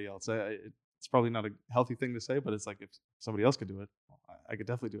than everybody else. It's probably not a healthy thing to say, but it's like, if somebody else could do it, I could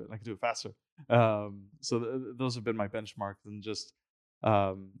definitely do it, and I could do it faster. So those have been my benchmarks, and just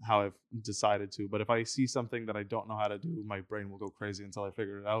how I've decided to. But if I see something that I don't know how to do, my brain will go crazy until I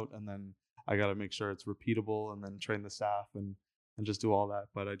figure it out, and then I got to make sure it's repeatable, and then train the staff and just do all that.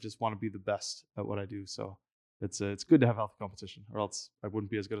 But I just want to be the best at what I do. So it's good to have healthy competition, or else I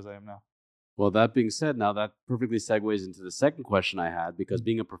wouldn't be as good as I am now. Well, that being said, now that perfectly segues into the second question I had, because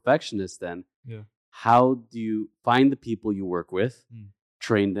being a perfectionist, then Yeah. how do you find the people you work with, Mm.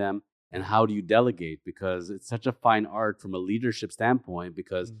 train them, and how do you delegate? Because it's such a fine art from a leadership standpoint.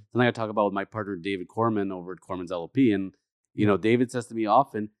 Because something I talk about with my partner David Corman over at Corman's LLP, and David says to me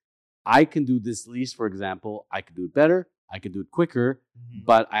often, I can do this lease, for example, I could do it better, I could do it quicker,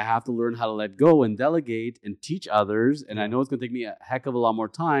 but I have to learn how to let go and delegate and teach others. And I know it's going to take me a heck of a lot more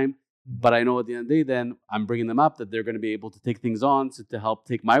time. But I know at the end of the day, then I'm bringing them up that they're going to be able to take things on to help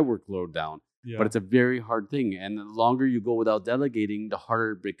take my workload down. Yeah. But it's a very hard thing. And the longer you go without delegating, the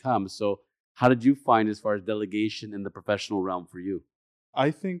harder it becomes. So how did you find as far as delegation in the professional realm for you?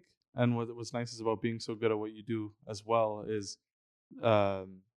 I think, and what was nice is about being so good at what you do as well is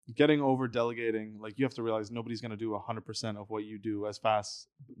getting over delegating. Like, you have to realize nobody's going to do 100% of what you do as fast.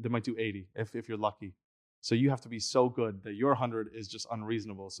 They might do 80 if you're lucky. So you have to be so good that your 100 is just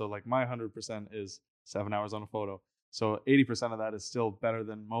unreasonable. So like my 100% is 7 hours on a photo. So 80% of that is still better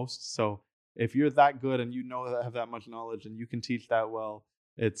than most. So if you're that good and have that much knowledge and you can teach that well,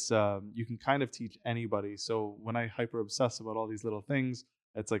 it's you can kind of teach anybody. So when I hyper obsess about all these little things,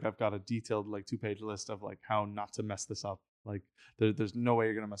 it's like I've got a detailed like 2-page list of like how not to mess this up. Like there's no way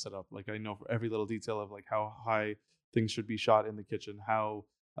you're gonna mess it up. Like I know for every little detail of like how high things should be shot in the kitchen, how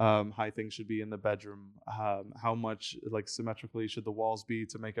high things should be in the bedroom, how much like symmetrically should the walls be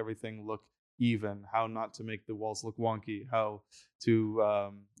to make everything look even, how not to make the walls look wonky, how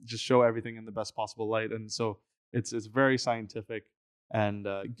to just show everything in the best possible light. And so it's very scientific, and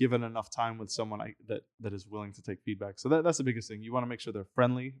given enough time with someone that is willing to take feedback. So that's the biggest thing. You want to make sure they're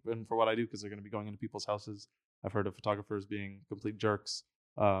friendly, and for what I do, because they're going to be going into people's houses. I've heard of photographers being complete jerks,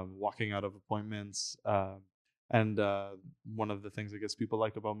 walking out of appointments. And one of the things I guess people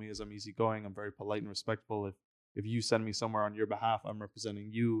like about me is I'm easygoing. I'm very polite and respectful. If you send me somewhere on your behalf, I'm representing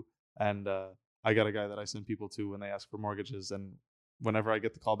you. And I got a guy that I send people to when they ask for mortgages. And whenever I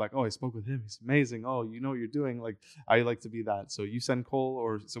get the call back, oh, I spoke with him, he's amazing. Oh, you know what you're doing. Like, I like to be that. So you send Cole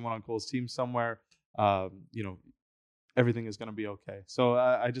or someone on Cole's team somewhere, everything is going to be okay. So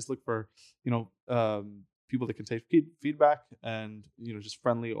I just look for, people that can take feedback, and just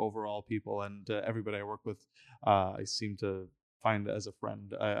friendly overall people. And everybody I work with, I seem to find as a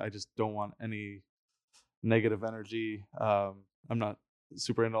friend. I just don't want any negative energy. I'm not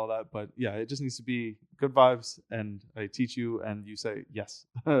super into all that, but yeah, it just needs to be good vibes, and I teach you and you say yes,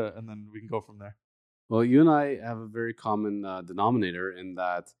 and then we can go from there. Well, you and I have a very common denominator in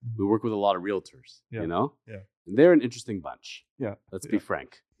that we work with a lot of realtors, Yeah. Yeah. And they're an interesting bunch. Yeah. Let's be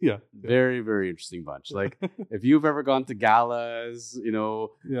frank. Yeah. Very, very interesting bunch. Like, if you've ever gone to galas,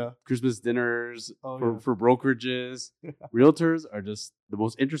 Yeah. Christmas dinners Oh, for brokerages, realtors are just the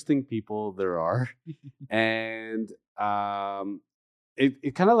most interesting people there are. And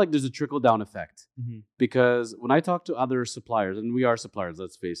it kind of like there's a trickle down effect, because when I talk to other suppliers, and we are suppliers,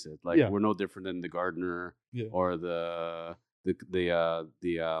 let's face it, like we're no different than the gardener or the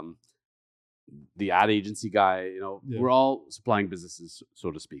ad agency guy. We're all supplying businesses, so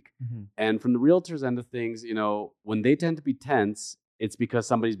to speak. And from the realtors end of things, when they tend to be tense, it's because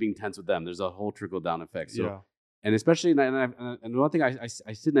somebody's being tense with them. There's a whole trickle down effect. So, and especially, and one thing I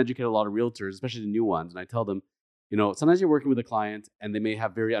sit and educate a lot of realtors, especially the new ones, and I tell them, sometimes you're working with a client and they may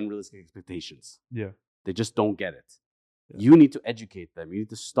have very unrealistic expectations. Yeah. They just don't get it. You need to educate them. You need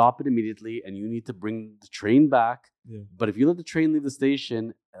to stop it immediately, and you need to bring the train back. But if you let the train leave the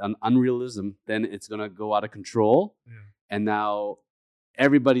station on unrealism, then it's going to go out of control. And now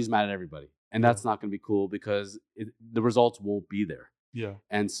everybody's mad at everybody. And that's not going to be cool, because the results won't be there. Yeah.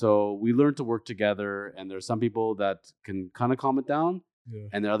 And so we learn to work together, and there's some people that can kind of calm it down. Yeah.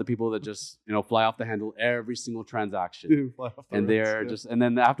 And there are other people that just, fly off the handle every single transaction. Dude, fly off the And rails, they're yeah. just, and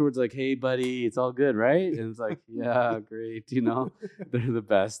then afterwards, like, hey, buddy, it's all good, right? And it's like, yeah, great. They're the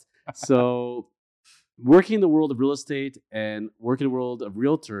best. So working in the world of real estate and working in the world of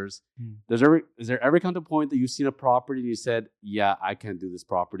realtors, is there ever come to a point that you've seen a property and you said, yeah, I can't do this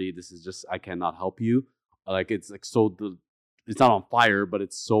property. This is just, I cannot help you. Like, it's like, it's not on fire, but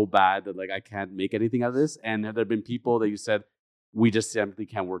it's so bad that like, I can't make anything out of this. And have there been people that you said, we just simply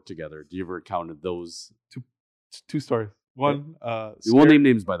can't work together? Do you ever encounter those? Two stories. One, We won't name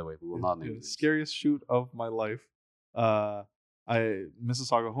names, by the way. We will not name names. Scariest shoot of my life.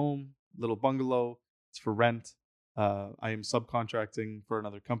 Mississauga home, little bungalow. It's for rent. I am subcontracting for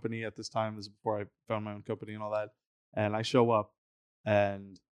another company at this time. This is before I found my own company and all that. And I show up,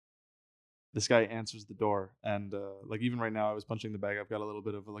 and this guy answers the door. And like even right now, I was punching the bag. I've got a little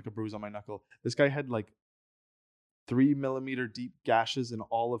bit of like a bruise on my knuckle. This guy had like 3 millimeter deep gashes in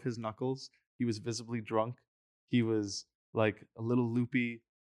all of his knuckles. He was visibly drunk. He was like a little loopy.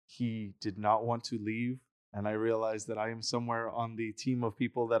 He did not want to leave. And I realized that I am somewhere on the team of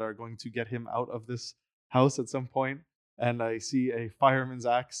people that are going to get him out of this house at some point. And I see a fireman's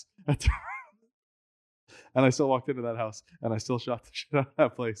axe. And I still walked into that house and I still shot the shit out of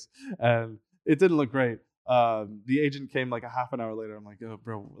that place. And it didn't look great. The agent came like a half an hour later. I'm like, oh,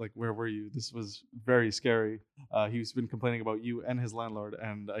 bro, like, where were you? This was very scary. He's been complaining about you and his landlord,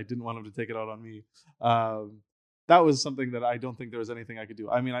 and I didn't want him to take it out on me. That was something that I don't think there was anything I could do.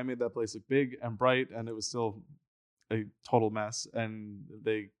 I mean, I made that place look big and bright, and it was still a total mess. And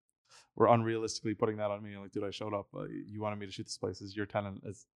they were unrealistically putting that on me. I'm like, dude, I showed up. You wanted me to shoot this place as your tenant.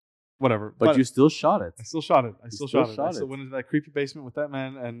 It's whatever. But you still shot it. I still shot it. I still still shot shot it. I it. still went into that creepy basement with that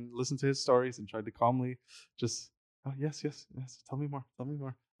man and listened to his stories and tried to calmly just, oh, yes. Tell me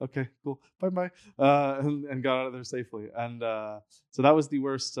more. Okay, cool. Bye. And got out of there safely. And so that was the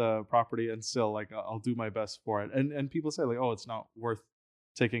worst property. And still, like, I'll do my best for it. And people say, like, oh, it's not worth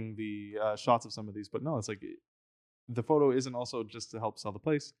taking the shots of some of these. But no, it's like the photo isn't also just to help sell the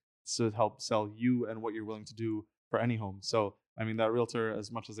place. It's to help sell you and what you're willing to do for any home. So, I mean, that realtor,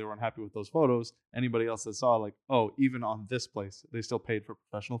 as much as they were unhappy with those photos, anybody else that saw, like, oh, even on this place, they still paid for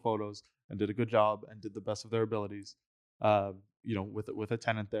professional photos and did a good job and did the best of their abilities. With a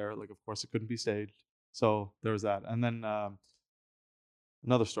tenant there, like, of course, it couldn't be staged. So there was that. And then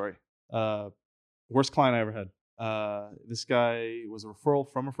another story. Worst client I ever had. This guy was a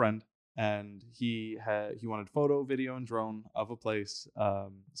referral from a friend, and he wanted photo, video, and drone of a place.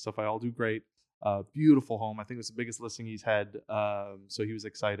 Stuff I all do great. Beautiful home. I think it was the biggest listing he's had. So he was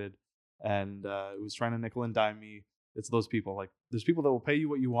excited, and it was trying to nickel and dime me. It's those people. Like, there's people that will pay you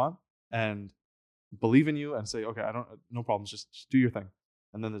what you want and believe in you and say, okay, no problems. Just do your thing.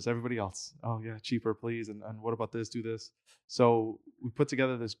 And then there's everybody else. Oh yeah, cheaper, please. And what about this? Do this. So we put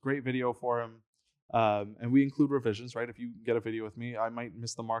together this great video for him. And we include revisions, right? If you get a video with me, I might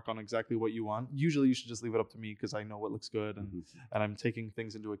miss the mark on exactly what you want. Usually you should just leave it up to me because I know what looks good, and I'm taking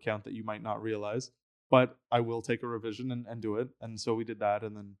things into account that you might not realize. But I will take a revision and do it. And so we did that,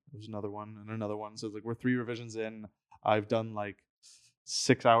 and then there's another one and another one. So it's like we're 3 revisions in. I've done like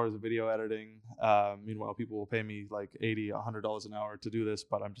 6 hours of video editing. Meanwhile, people will pay me like $80, $100 an hour to do this,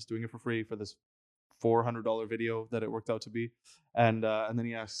 but I'm just doing it for free for this $400 video that it worked out to be. And then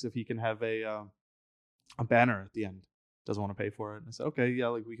he asks if he can have a banner at the end. Doesn't want to pay for it. And I said, okay, yeah,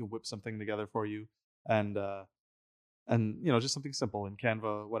 like we can whip something together for you. And just something simple in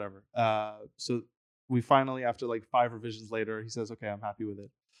Canva, whatever. So we finally, after like 5 revisions later, he says, okay, I'm happy with it.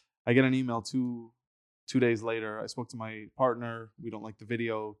 I get an email 2 days later. I spoke to my partner. We don't like the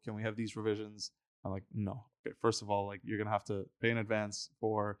video. Can we have these revisions? I'm like, no. Okay, first of all, like, you're going to have to pay in advance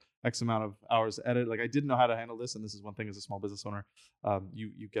for X amount of hours to edit. Like, I didn't know how to handle this. And this is one thing as a small business owner.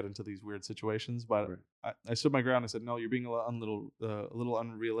 You get into these weird situations. But right. I stood my ground. I said, no, you're being a little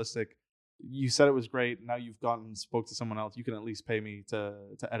unrealistic. You said it was great. Now you've gone and spoke to someone else. You can at least pay me to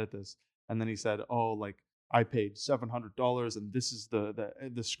edit this. And then he said, oh, like, I paid $700, and this is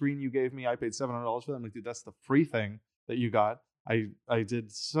the screen you gave me. I paid $700 for that. I'm like, dude, that's the free thing that you got. I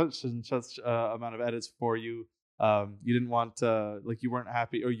did such and such amount of edits for you. You didn't want like, you weren't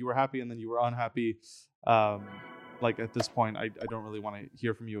happy, or you were happy and then you were unhappy. Like, at this point, I don't really want to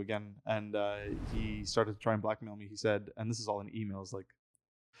hear from you again. And he started to try and blackmail me. He said, and this is all in emails, like,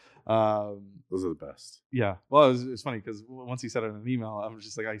 those are the best. Yeah. Well, it's funny because once he said it in an email, I'm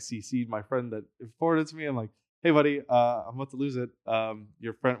just like, I CC'd my friend that forwarded it to me. I'm like, hey, buddy, I'm about to lose it.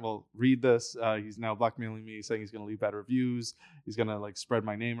 Your friend will read this. He's now blackmailing me, saying he's going to leave bad reviews. He's going to like spread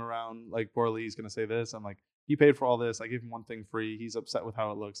my name around like poorly. He's going to say this. I'm like, he paid for all this. I gave him one thing free. He's upset with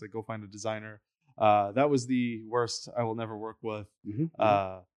how it looks. Like, go find a designer. That was the worst. I will never work with.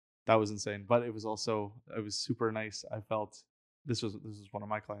 That was insane, but it was super nice. I felt this was one of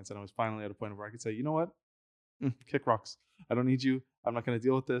my clients, and I was finally at a point where I could say, you know what, kick rocks. I don't need you. I'm not going to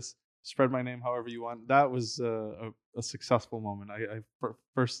deal with this. Spread my name however you want. That was a successful moment.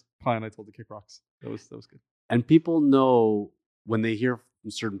 First client I told to kick rocks. That was good. And people know when they hear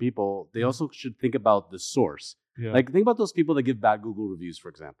from certain people, they also should think about the source. Yeah. Like, think about those people that give bad Google reviews, for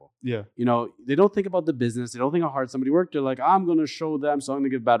example. Yeah. You know, they don't think about the business. They don't think how hard somebody worked. They're like, I'm going to show them, so I'm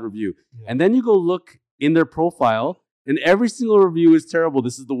going to give a bad review. Yeah. And then you go look in their profile, and every single review is terrible.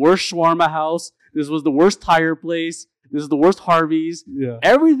 This is the worst shawarma house. This was the worst tire place. This is the worst Harvey's. Yeah.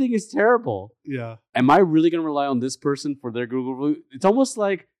 Everything is terrible. Yeah. Am I really going to rely on this person for their Google review? It's almost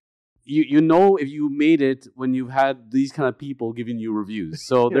like you know if you made it when you've had these kind of people giving you reviews.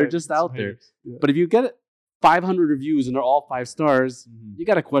 So they're just out there. Yeah. But if you get 500 reviews and they're all 5 stars, you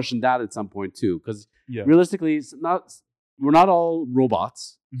got to question that at some point too. Because realistically, we're not all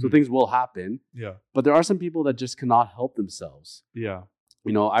robots. So things will happen. Yeah. But there are some people that just cannot help themselves. Yeah.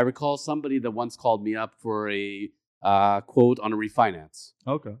 You know, I recall somebody that once called me up for a quote on a refinance.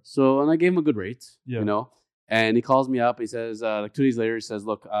 Okay. So, and I gave him a good rate, Yeah. you know, and he calls me up. He says, like 2 days later, he says,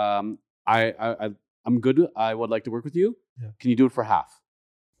 look, I'm good. I would like to work with you. Yeah. Can you do it for half?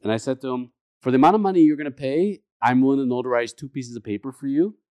 And I said to him, for the amount of money you're going to pay, I'm willing to notarize 2 pieces of paper for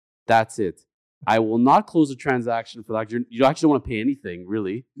you. That's it. I will not close a transaction for that. You actually don't want to pay anything,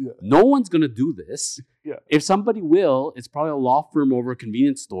 really. Yeah. No one's going to do this. Yeah. If somebody will, it's probably a law firm over a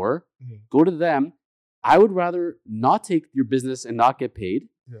convenience store. Mm-hmm. Go to them. I would rather not take your business and not get paid.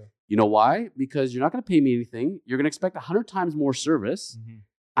 Yeah. You know why? Because you're not going to pay me anything. You're going to expect 100 times more service. Mm-hmm.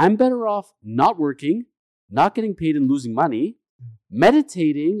 I'm better off not working, not getting paid and losing money,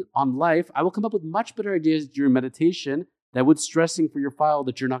 meditating on life. I will come up with much better ideas during meditation that would stressing for your file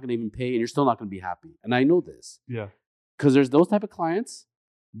that you're not going to even pay and you're still not going to be happy. And I know this. Yeah. Because there's those type of clients.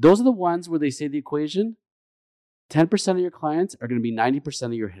 Those are the ones where they say the equation, 10% of your clients are going to be 90%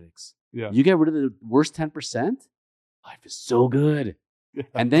 of your headaches. Yeah. You get rid of the worst 10%, life is so good. Yeah.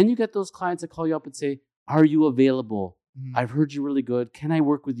 And then you get those clients that call you up and say, are you available? Mm-hmm. I've heard you're really good. Can I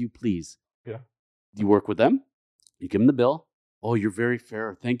work with you, please? Yeah. You work with them. You give them the bill. Oh, you're very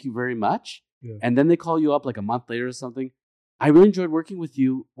fair. Thank you very much. Yeah. And then they call you up like a month later or something. I really enjoyed working with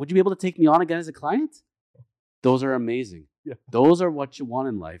you. Would you be able to take me on again as a client? Those are amazing. Yeah. Those are what you want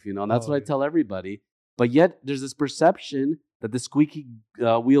in life, you know, and that's what I tell everybody. But yet there's this perception that the squeaky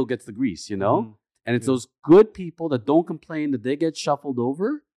wheel gets the grease, you know? Mm-hmm. And it's those good people that don't complain that they get shuffled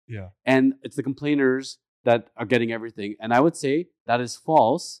over. Yeah. And it's the complainers that are getting everything. And I would say that is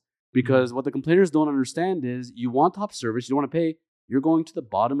false because what the complainers don't understand is you want top service, you don't want to pay, you're going to the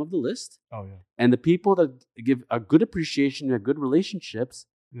bottom of the list. Oh, yeah. And the people that give a good appreciation and good relationships,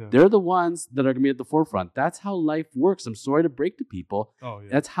 they're the ones that are going to be at the forefront. That's how life works. I'm sorry to break to people. Oh, yeah.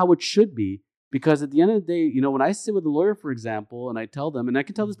 That's how it should be. Because at the end of the day, you know, when I sit with a lawyer, for example, and I tell them, and I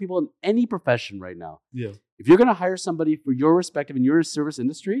can tell these people in any profession right now, if you're going to hire somebody for your respective in your service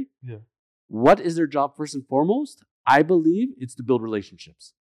industry, what is their job first and foremost? I believe it's to build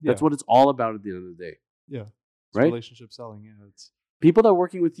relationships. That's what it's all about at the end of the day. Yeah. It's right? Relationship selling. Yeah. It's people that are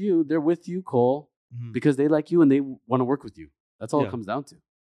working with you, they're with you, Cole, because they like you and they want to work with you. That's all it comes down to.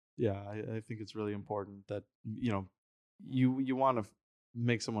 Yeah, I think it's really important that, you know, you want to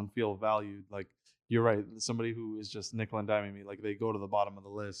make someone feel valued. Like, you're right. Somebody who is just nickel and diming me, like they go to the bottom of the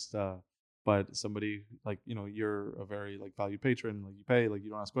list. But somebody like, you know, you're a very like valued patron, like you pay, like you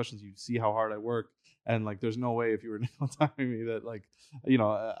don't ask questions, you see how hard I work. And like, there's no way if you were nickel and diming me that like, you know,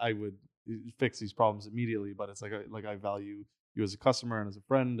 I would fix these problems immediately. But it's like I value you as a customer and as a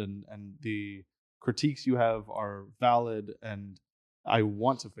friend, and the critiques you have are valid and I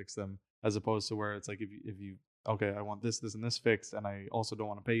want to fix them, as opposed to where it's like, if you okay, I want this and this fixed, and I also don't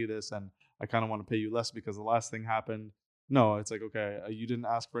want to pay you this, and I kind of want to pay you less because the last thing happened. No, it's like, okay, you didn't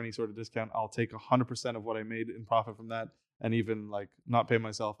ask for any sort of discount. I'll take 100% of what I made in profit from that, and even like not pay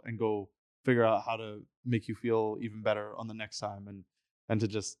myself and go figure out how to make you feel even better on the next time, and to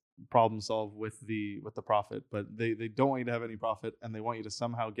just problem solve with the profit. But they don't want you to have any profit, and they want you to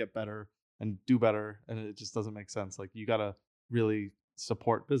somehow get better and do better, and it just doesn't make sense. Like, you gotta really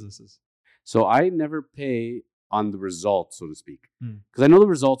support businesses. So I never pay on the results, so to speak, because I know the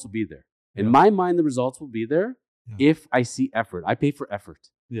results will be there. In my mind, the results will be there if I see effort. I pay for effort.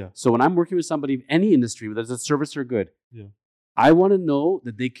 Yeah. So when I'm working with somebody in any industry, whether it's a service or good, I want to know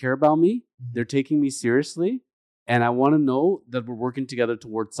that they care about me, they're taking me seriously, and I want to know that we're working together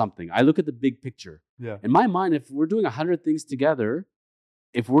towards something. I look at the big picture. Yeah. In my mind, if we're doing 100 things together,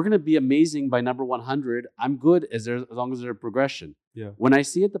 if we're going to be amazing by number 100, I'm good as long as there's a progression. Yeah. When I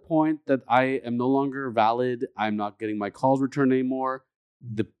see at the point that I am no longer valid, I'm not getting my calls returned anymore,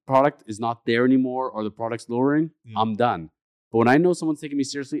 the product is not there anymore, or the product's lowering, I'm done. But when I know someone's taking me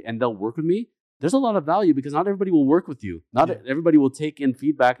seriously and they'll work with me, there's a lot of value, because not everybody will work with you. Not everybody will take in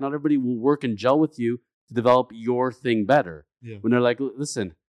feedback. Not everybody will work and gel with you to develop your thing better. Yeah. When they're like,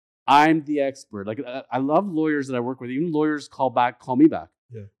 listen, I'm the expert. Like, I love lawyers that I work with. Even lawyers call me back.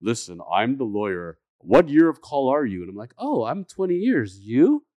 Yeah. Listen, I'm the lawyer. What year of call are you? And I'm like, oh, I'm 20 years.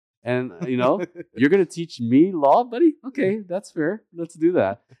 You? And, you're going to teach me law, buddy? Okay, that's fair. Let's do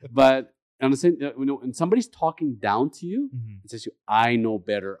that. But on the same, when somebody's talking down to you, it says, I know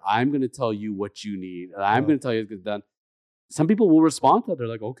better. I'm going to tell you what you need. And I'm going to tell you it's done. Some people will respond to that. They're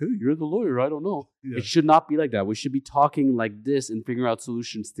like, okay, you're the lawyer. I don't know. Yeah. It should not be like that. We should be talking like this and figuring out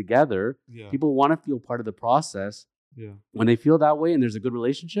solutions together. Yeah. People want to feel part of the process. Yeah. When they feel that way and there's a good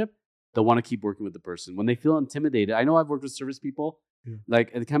relationship, they'll want to keep working with the person. When they feel intimidated, I know I've worked with service people. Yeah.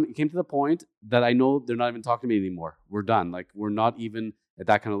 Like it came to the point that I know they're not even talking to me anymore. We're done. Like we're not even at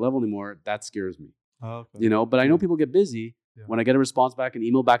that kind of level anymore. That scares me. Oh, okay. But I know people get busy. Yeah. When I get a response back, an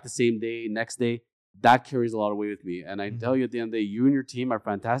email back the same day, next day, that carries a lot of weight with me. And I tell you, at the end of the day, you and your team are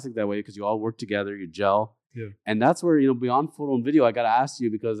fantastic that way, because you all work together, you gel. Yeah. And that's where, beyond photo and video, I got to ask you,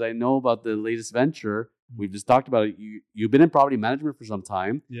 because I know about the latest venture. We've just talked about it. You've been in property management for some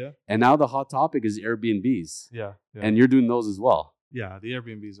time. Yeah. And now the hot topic is Airbnbs. Yeah. And you're doing those as well. Yeah, the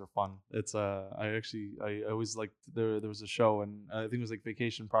Airbnbs are fun. It's I always liked there was a show, and I think it was like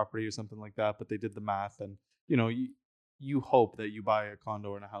Vacation Property or something like that, but they did the math, and you hope that you buy a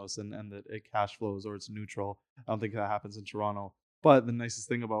condo and a house and that it cash flows or it's neutral. I don't think that happens in Toronto. But the nicest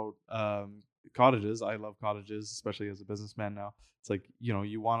thing about cottages, I love cottages, especially as a businessman now. It's like,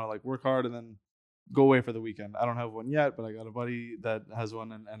 you want to like work hard and then go away for the weekend. I don't have one yet, but I got a buddy that has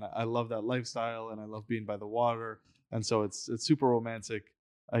one, and I love that lifestyle, and I love being by the water. And so it's super romantic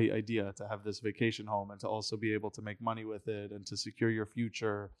idea to have this vacation home and to also be able to make money with it and to secure your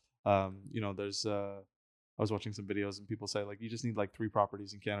future. There's I was watching some videos and people say like you just need like 3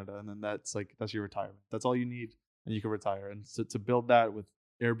 properties in Canada, and then that's your retirement. That's all you need, and you can retire. And to build that with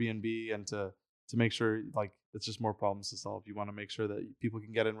Airbnb and to make sure like it's just more problems to solve. You want to make sure that people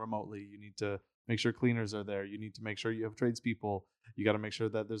can get in remotely. You need to make sure cleaners are there. You need to make sure you have tradespeople. You got to make sure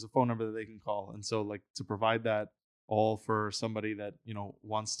that there's a phone number that they can call. And so like to provide that all for somebody that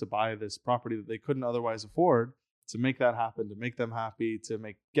wants to buy this property that they couldn't otherwise afford, to make that happen, to make them happy, to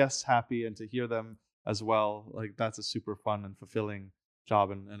make guests happy, and to hear them as well, like that's a super fun and fulfilling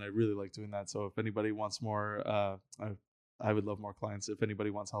job, and I really like doing that. So if anybody wants more, I would love more clients. If anybody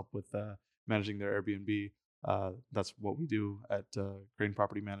wants help with managing their Airbnb, that's what we do at Crane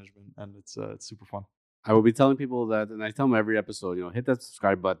Property Management, and it's super fun. I will be telling people that, and I tell them every episode, hit that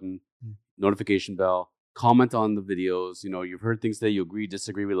subscribe button, notification bell, comment on the videos. You've heard things today, you agree,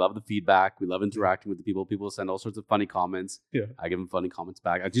 disagree. We love the feedback. We love interacting with the people. People send all sorts of funny comments. Yeah. I give them funny comments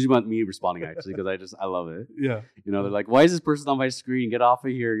back. I usually want me responding, actually, because I love it. Yeah. They're like, why is this person on my screen? Get off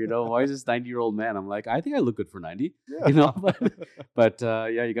of here. Why is this 90-year-old man? I'm like, I think I look good for 90. Yeah. But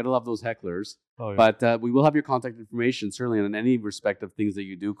yeah, you got to love those hecklers. Oh, yeah. But we will have your contact information, certainly, and in any respect of things that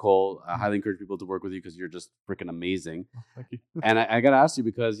you do, Cole. I highly encourage people to work with you because you're just freaking amazing. Oh, thank you. And I got to ask you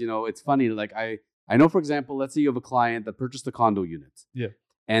because, it's funny. Like, I know, for example, let's say you have a client that purchased a condo unit. Yeah.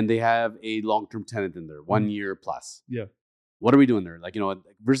 And they have a long-term tenant in there, 1 year plus. Yeah. What are we doing there? Like,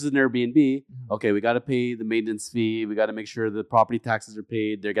 versus an Airbnb, okay, we got to pay the maintenance fee. We got to make sure the property taxes are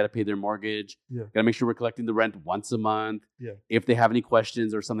paid. They got to pay their mortgage. Yeah. Got to make sure we're collecting the rent once a month. Yeah. If they have any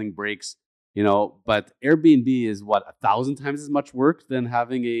questions or something breaks, but Airbnb is 1,000 times as much work than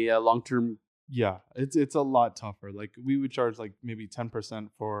having a long-term. Yeah, it's a lot tougher. Like we would charge like maybe 10%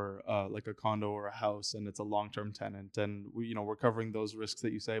 for like a condo or a house, and it's a long-term tenant, and we're covering those risks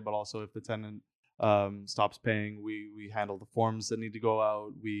that you say, but also if the tenant stops paying, we handle the forms that need to go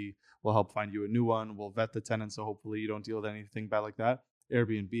out. We will help find you a new one. We'll vet the tenant, so hopefully you don't deal with anything bad like that.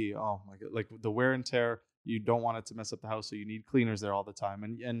 Airbnb, oh my god, like the wear and tear, you don't want it to mess up the house, so you need cleaners there all the time,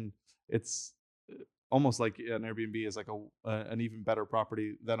 and it's almost like an Airbnb is like an even better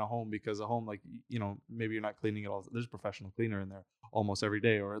property than a home, because a home, like, maybe you're not cleaning it all. There's a professional cleaner in there almost every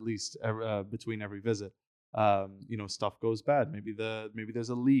day, or at least between every visit. Stuff goes bad. Maybe there's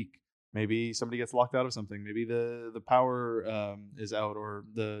a leak. Maybe somebody gets locked out of something. Maybe the power is out, or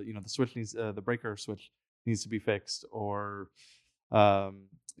the switch needs the breaker switch needs to be fixed, or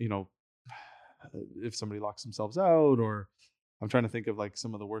if somebody locks themselves out, or I'm trying to think of like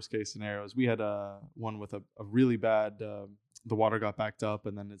some of the worst case scenarios. We had one with a really bad, the water got backed up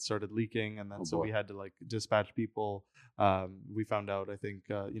and then it started leaking. And then we had to like dispatch people. We found out, I think,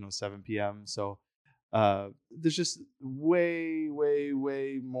 7 p.m. So there's just way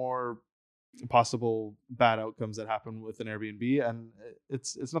more possible bad outcomes that happen with an Airbnb, and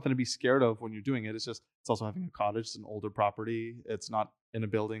it's nothing to be scared of when you're doing it. It's also having a cottage. It's an older property. It's not in a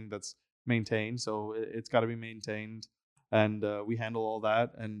building that's maintained, so it's got to be maintained, and we handle all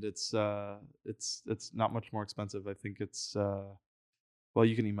that, and it's not much more expensive. I think it's well,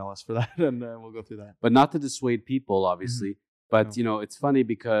 you can email us for that, and we'll go through that. But not to dissuade people, obviously. But, No. it's funny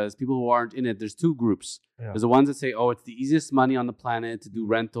because people who aren't in it, there's two groups. Yeah. There's the ones that say, oh, it's the easiest money on the planet to do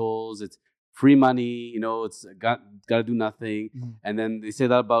rentals. It's free money. It's got to do nothing. And then they say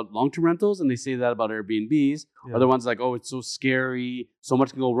that about long-term rentals, and they say that about Airbnbs. Yeah. Other ones like, oh, it's so scary. So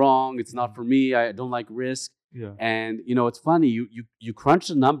much can go wrong. It's not for me. I don't like risk. Yeah. And, it's funny. You crunch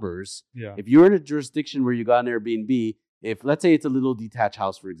the numbers. Yeah. If you're in a jurisdiction where you got an Airbnb, if let's say it's a little detached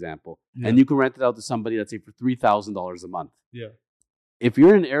house, for example, and you can rent it out to somebody, let's say for $3,000 a month. Yeah. If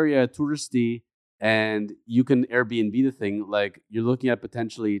you're in an area touristy and you can Airbnb the thing, like you're looking at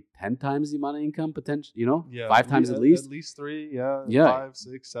potentially 10 times the amount of income, potential, 5 times at least. At least 3, yeah. 5,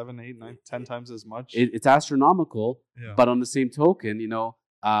 6, 7, 8, 9, 10 times as much. It's astronomical. Yeah. But on the same token,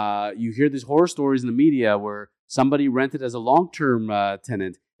 you hear these horror stories in the media where somebody rented as a long-term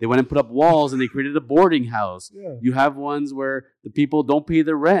tenant. They went and put up walls and they created a boarding house. Yeah. You have ones where the people don't pay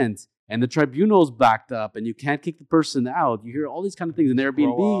their rent and the tribunal's backed up and you can't kick the person out. You hear all these kind of things in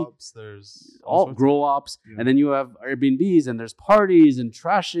Airbnb. Grow-ops, there's all grow-ops. Yeah. And then you have Airbnbs and there's parties and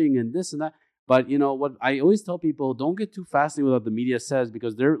trashing and this and that. But what I always tell people, don't get too fascinated with what the media says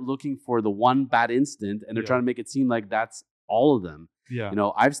because they're looking for the one bad instant and they're trying to make it seem like that's all of them. Yeah.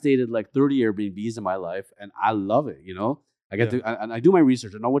 I've stayed at like 30 Airbnbs in my life and I love it, I get to, and I do my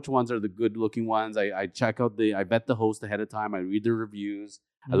research. I know which ones are the good looking ones. I check out I vet the host ahead of time. I read their reviews.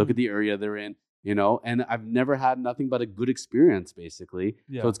 I look at the area they're in, and I've never had nothing but a good experience basically.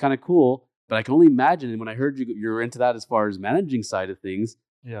 Yeah. So it's kind of cool, but I can only imagine. And when I heard you're into that as far as managing side of things,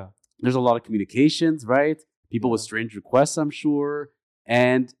 there's a lot of communications, right? People with strange requests, I'm sure.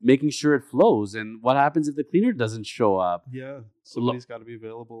 And making sure it flows. And what happens if the cleaner doesn't show up? Yeah, somebody's got to be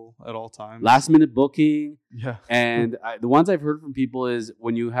available at all times. Last minute booking. Yeah. And the ones I've heard from people is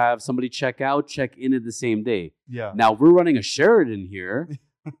when you have somebody check out, check in at the same day. Yeah. Now, we're running a Sheraton here.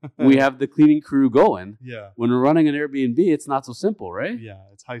 We have the cleaning crew going. Yeah. When we're running an Airbnb, it's not so simple, right? Yeah,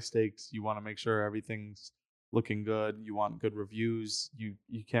 it's high stakes. You want to make sure everything's looking good. You want good reviews. You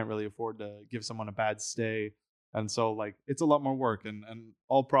can't really afford to give someone a bad stay. And so it's a lot more work and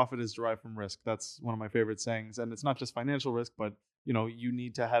all profit is derived from risk. That's one of my favorite sayings. And it's not just financial risk, but you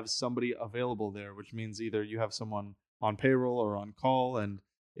need to have somebody available there, which means either you have someone on payroll or on call. And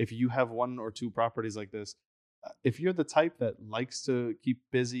if you have 1 or 2 properties like this, if you're the type that likes to keep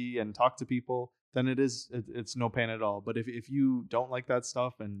busy and talk to people, then it's no pain at all. But if you don't like that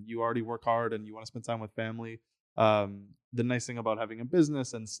stuff and you already work hard and you want to spend time with family, the nice thing about having a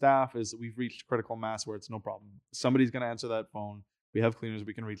business and staff is we've reached critical mass where it's no problem. Somebody's going to answer that phone. We have cleaners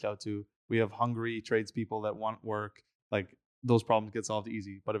we can reach out to. We have hungry tradespeople that want work. Like those problems get solved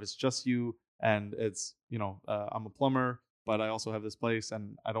easy. But if it's just you and it's, I'm a plumber, but I also have this place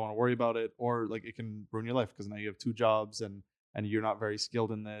and I don't want to worry about it, or it can ruin your life because now you have 2 jobs and you're not very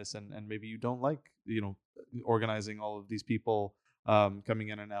skilled in this and maybe you don't like, organizing all of these people coming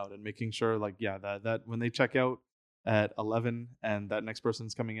in and out and making sure that when they check out at 11 and that next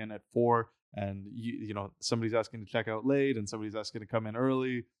person's coming in at 4 and somebody's asking to check out late and somebody's asking to come in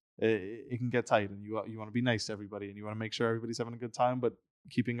early, it can get tight and you want to be nice to everybody and you want to make sure everybody's having a good time, but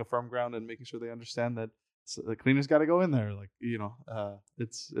keeping a firm ground and making sure they understand that the cleaner's got to go in there.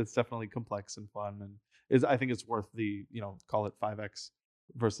 It's definitely complex and fun and I think it's worth the call it 5x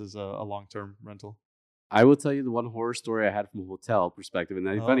versus a long-term rental. I will tell you the one horror story I had from a hotel perspective. And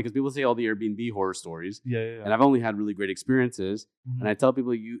it's funny because people say all the Airbnb horror stories. Yeah. And I've only had really great experiences. Mm-hmm. And I tell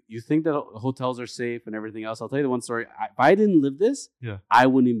people, you think that hotels are safe and everything else. I'll tell you the one story. If I didn't live this, I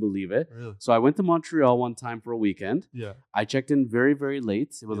wouldn't even believe it. Really? So I went to Montreal one time for a weekend. Yeah. I checked in very, very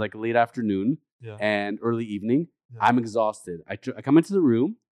late. It was like late afternoon and early evening. Yeah. I'm exhausted. I come into the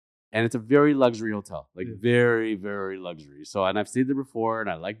room. And it's a very luxury hotel, very, very luxury. So, and I've stayed there before, and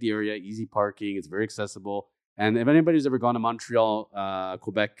I like the area, easy parking, it's very accessible. And if anybody's ever gone to Montreal,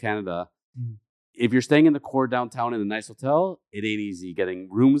 Quebec, Canada, if you're staying in the core downtown in a nice hotel, it ain't easy getting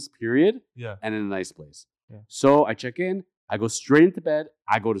rooms, period, and in a nice place. Yeah. So I check in, I go straight into bed,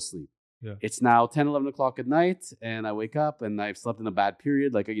 I go to sleep. Yeah. It's now 10, 11 o'clock at night, and I wake up, and I've slept in a bad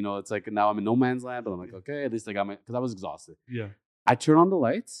period. It's like now I'm in no man's land, but I'm like, okay, at least I got because I was exhausted. Yeah. I turn on the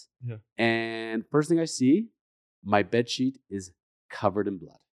lights, and first thing I see, my bed sheet is covered in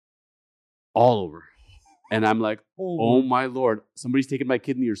blood, all over. And I'm like, oh my Lord, somebody's taking my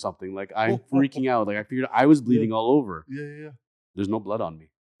kidney or something. Like, I'm freaking out. Like, I figured I was bleeding all over. Yeah. There's no blood on me.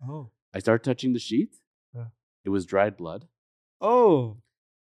 Oh. I start touching the sheet. Yeah. It was dried blood. Oh.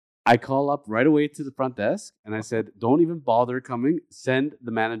 I call up right away to the front desk and I said, don't even bother coming. Send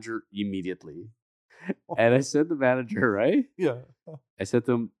the manager immediately. And I sent the manager, right? Yeah. I said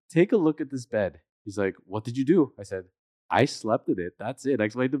to him, take a look at this bed. He's like, what did you do? I said, I slept in it. That's it. I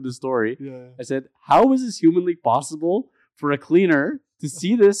explained to him the story. Yeah. I said, how is this humanly possible for a cleaner to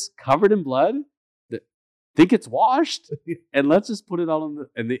see this covered in blood, think it's washed, and let's just put it out on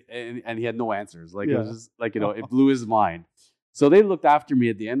the and he had no answers. Like, it was just like, it blew his mind. So they looked after me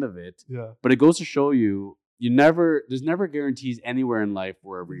at the end of it. Yeah. But it goes to show you, there's never guarantees anywhere in life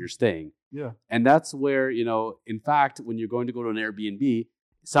wherever you're staying. Yeah. And that's where, in fact, when you're going to go to an Airbnb,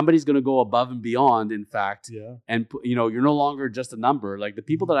 somebody's going to go above and beyond, in fact. Yeah. And, you're no longer just a number. Like, the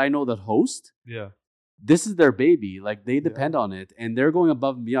people that I know that host, this is their baby. Like, they depend on it. And they're going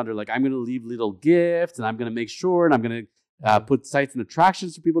above and beyond. They're like, I'm going to leave little gifts, and I'm going to make sure, and I'm going to put sites and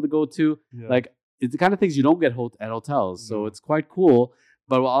attractions for people to go to. Yeah. Like, it's the kind of things you don't get at hotels. So it's quite cool.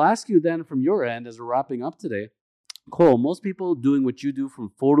 But I'll ask you then, from your end, as we're wrapping up today, Cole, most people doing what you do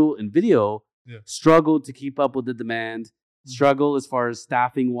from photo and video struggle to keep up with the demand, struggle as far as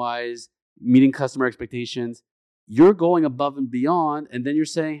staffing wise, meeting customer expectations. You're going above and beyond, and then you're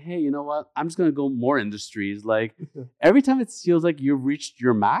saying, hey, you know what? I'm just going to go more industries. Like, every time it feels like you've reached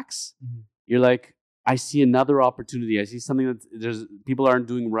your max, you're like, I see another opportunity. I see something that people aren't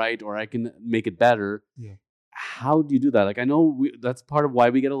doing right, or I can make it better. Yeah. How do you do that? Like, I know that's part of why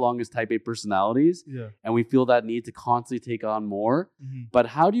we get along as type A personalities, and we feel that need to constantly take on more. But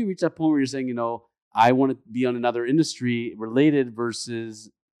how do you reach that point where you're saying, I want to be on another industry related versus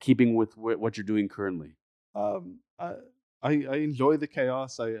keeping with what you're doing currently? I enjoy the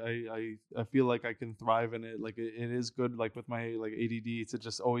chaos. I feel like I can thrive in it. Like, it is good, like with my ADD, to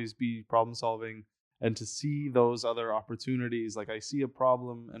just always be problem solving and to see those other opportunities. Like, I see a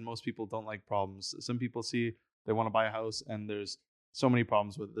problem, and most people don't like problems. Some people they want to buy a house and there's so many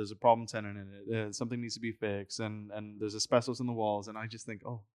problems with it. There's a problem tenant in it. Something needs to be fixed, and there's asbestos in the walls. And I just think,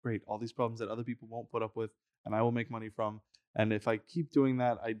 oh, great, all these problems that other people won't put up with and I will make money from. And if I keep doing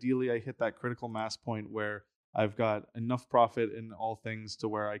that, ideally I hit that critical mass point where I've got enough profit in all things to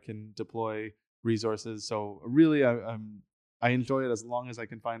where I can deploy resources. So really, I enjoy it as long as I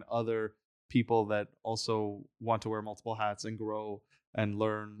can find other people that also want to wear multiple hats and grow and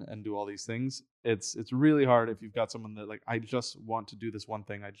learn and do all these things. It's really hard if you've got someone that, like, I just want to do this one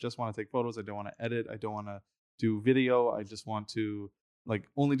thing. I just want to take photos. I don't want to edit. I don't want to do video. I just want to, like,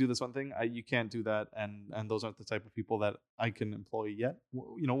 only do this one thing. You can't do that, and those aren't the type of people that I can employ yet.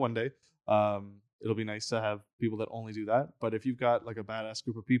 One day, it'll be nice to have people that only do that. But if you've got like a badass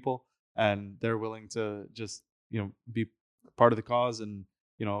group of people and they're willing to just be part of the cause, and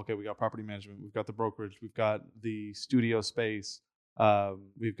okay, we got property management, we've got the brokerage, we've got the studio space,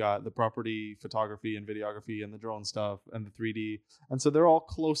 we've got the property photography and videography and the drone stuff and the 3D, and so they're all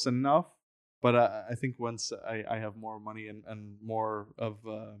close enough. But I think once I have more money and more of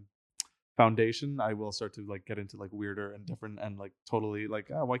foundation, I will start to like get into like weirder and different and like totally like,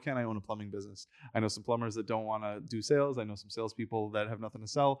 why can't I own a plumbing business? I know some plumbers that don't want to do sales. I know some salespeople that have nothing to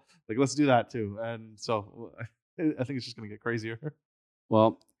sell. Like, let's do that too. And so I think it's just going to get crazier.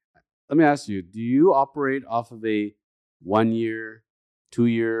 Well, let me ask you, do you operate off of a 1 year, 2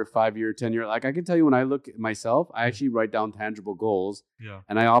 year, 5 year, 10 year? Like, I can tell you, when I look at myself, I actually write down tangible goals,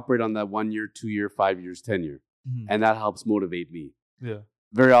 and I operate on that 1 year, 2 year, 5 years, 10 year. And that helps motivate me.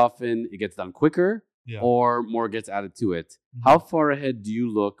 Very often it gets done quicker, or more gets added to it. How far ahead do you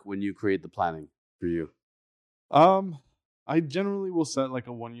look when you create the planning for you? I generally will set like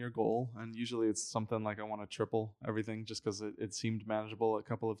a 1 year goal, and usually it's something like I want to triple everything, just because it seemed manageable a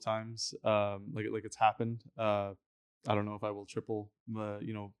couple of times. Like it's happened. I don't know if I will triple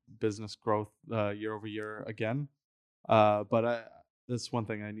business growth year over year again. But that's one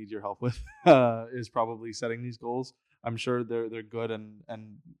thing I need your help with, is probably setting these goals. I'm sure they're good,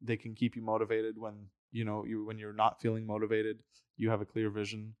 and they can keep you motivated when when you're not feeling motivated. You have a clear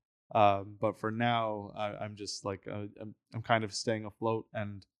vision. But for now, I'm just like I'm kind of staying afloat.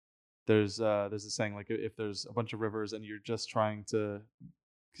 And there's a saying, like, if there's a bunch of rivers and you're just trying to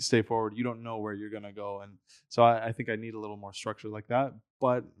stay forward, you don't know where you're gonna go. And so I think I need a little more structure like that.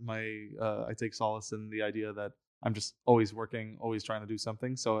 But I take solace in the idea that I'm just always working, always trying to do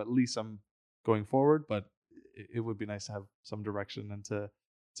something. So at least I'm going forward. But it would be nice to have some direction, and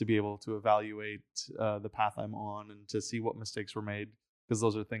to be able to evaluate the path I'm on, and to see what mistakes were made, because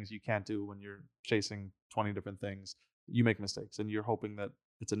those are things you can't do when you're chasing 20 different things. You make mistakes and you're hoping that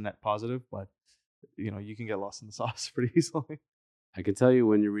it's a net positive, but you can get lost in the sauce pretty easily. I can tell you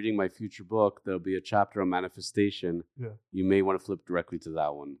when you're reading my future book, there'll be a chapter on manifestation. Yeah. You may want to flip directly to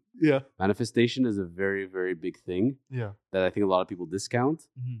that one. Yeah. Manifestation is a very, very big thing Yeah. that I think a lot of people discount.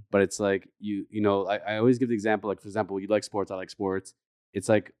 Mm-hmm. But it's like, I always give the example, like, for example, you like sports, I like sports. It's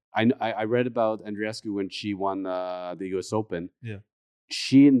like, I read about Andreescu when she won the US Open. Yeah.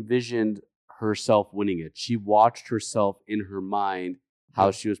 She envisioned herself winning it. She watched herself in her mind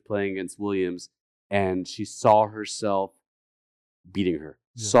how she was playing against Williams, and she saw herself beating her,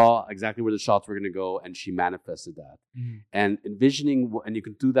 saw exactly where the shots were going to go, and she manifested that. Mm-hmm. And envisioning, and you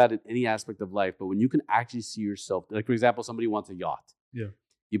can do that in any aspect of life, but when you can actually see yourself, like for example, somebody wants a yacht. Yeah.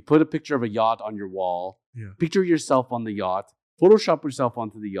 You put a picture of a yacht on your wall, Yeah. picture yourself on the yacht, Photoshop yourself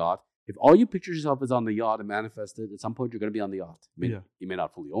onto the yacht. If all you picture yourself is on the yacht and manifest it, at some point you're going to be on the yacht. You may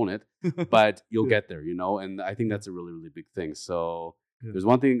not fully own it, but you'll get there, and I think that's a really, really big thing. So there's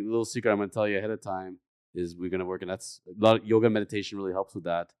one thing, a little secret I'm going to tell you ahead of time, is we're going to work, and that's a lot of yoga and meditation really helps with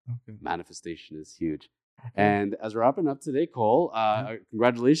that. Okay. Manifestation is huge. Okay. And as we're wrapping up today, Cole,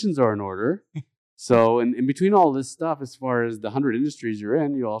 congratulations are in order. So in between all this stuff, as far as the 100 industries you're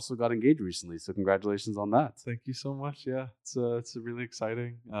in, you also got engaged recently. So congratulations on that. Thank you so much. Yeah, it's really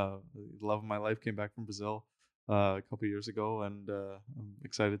exciting. The love of my life came back from Brazil a couple years ago, and I'm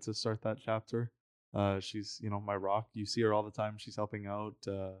excited to start that chapter. She's my rock. You see her all the time. She's helping out.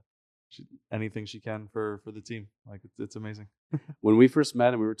 Anything she can for the team. Like it's amazing. When we first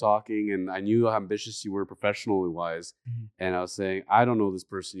met and we were talking, and I knew how ambitious you were professionally wise, and I was saying, I don't know this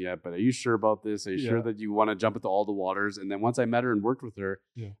person yet, but are you sure about this? Are you sure that you want to jump into all the waters? And then once I met her and worked with her,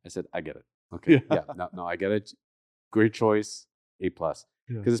 I said, I get it. Okay, no, I get it. Great choice, A+.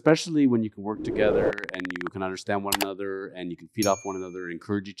 Because especially when you can work together and you can understand one another and you can feed off one another,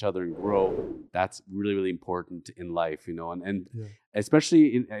 encourage each other and grow, that's really, really important in life, and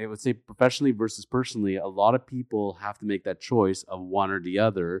especially I would say professionally versus personally, a lot of people have to make that choice of one or the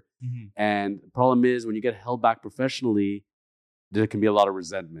other. And the problem is when you get held back professionally, there can be a lot of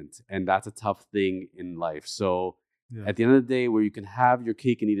resentment, and that's a tough thing in life. So at the end of the day, where you can have your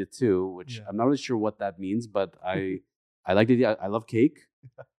cake and eat it too, which I'm not really sure what that means, but I like the idea. I love cake.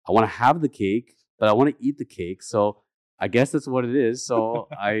 I want to have the cake, but I want to eat the cake. So I guess that's what it is. So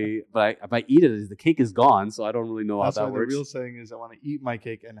if I eat it, the cake is gone. So I don't really know how that works. The real saying is I want to eat my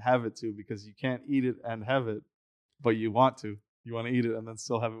cake and have it too, because you can't eat it and have it, but you want to. You want to eat it and then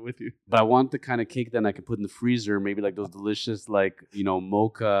still have it with you. But I want the kind of cake that I can put in the freezer, maybe like those delicious,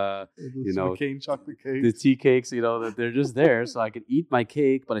 mocha, cane chocolate cakes, the tea cakes, that they're just there. So I can eat my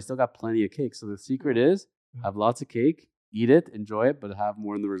cake, but I still got plenty of cake. So the secret is have lots of cake, eat it, enjoy it, but have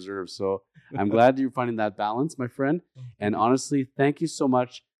more in the reserve. So I'm glad you're finding that balance, my friend. And honestly, thank you so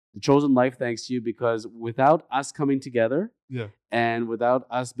much. The Chosen Life thanks you, because without us coming together and without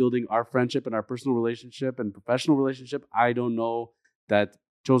us building our friendship and our personal relationship and professional relationship, I don't know that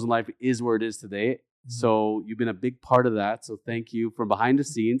Chosen Life is where it is today. So you've been a big part of that. So thank you from behind the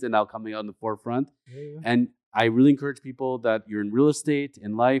scenes and now coming out in the forefront. And I really encourage people that you're in real estate,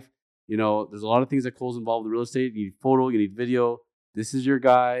 in life, there's a lot of things that Cole's involved in real estate. You need photo, you need video. This is your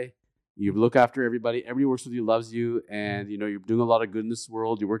guy. You look after everybody. Everybody who works with you loves you. And, you're doing a lot of good in this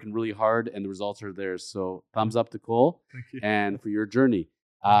world. You're working really hard and the results are there. So thumbs up to Cole. Thank you. And for your journey.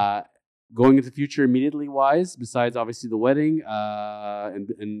 Going into the future immediately wise, besides obviously the wedding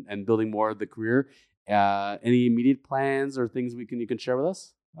and building more of the career, any immediate plans or things you can share with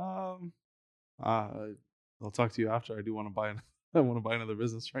us? I'll talk to you after. I do want to buy I want to buy another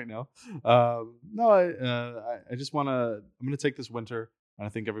business right now. I just want to. I'm going to take this winter, and I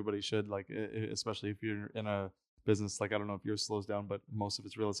think everybody should, especially if you're in a business. I don't know if yours slows down, but most of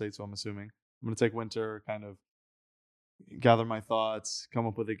it's real estate, so I'm assuming I'm going to take winter, kind of gather my thoughts, come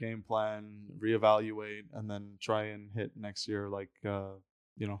up with a game plan, reevaluate, and then try and hit next year like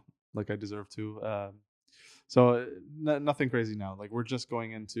I deserve to. So nothing crazy now. We're just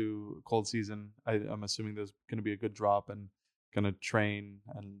going into cold season. I'm assuming there's going to be a good drop and going to train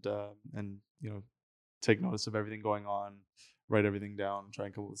and take notice of everything going on, write everything down, try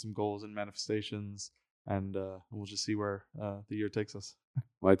and come up with some goals and manifestations, and we'll just see where the year takes us.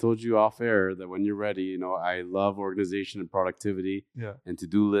 Well, I told you off air that when you're ready, I love organization and productivity and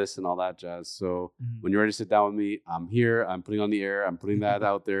to-do lists and all that jazz. So when you're ready to sit down with me, I'm here. I'm putting on the air. I'm putting that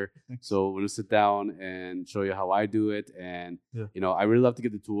out there. So we're going to sit down and show you how I do it. And, I really love to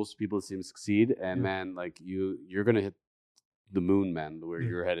give the tools to people to see them succeed. And man, you're going to hit the moon, man, where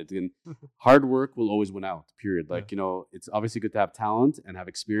you're headed. And hard work will always win out, period. It's obviously good to have talent and have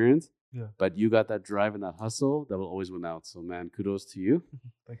experience. But you got that drive and that hustle that will always win out. So, man, kudos to you.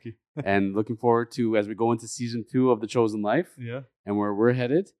 Thank you. And looking forward to, as we go into season 2 of The Chosen Life and where we're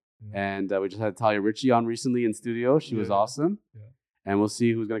headed, And we just had Talia Ritchie on recently in studio. She was awesome. Yeah. And we'll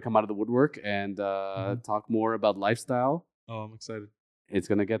see who's going to come out of the woodwork and talk more about lifestyle. Oh, I'm excited. It's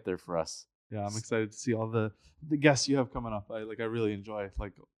going to get there for us. Yeah, I'm excited to see all the guests you have coming up. I really enjoy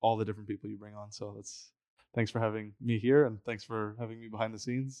like all the different people you bring on. So thanks for having me here, and thanks for having me behind the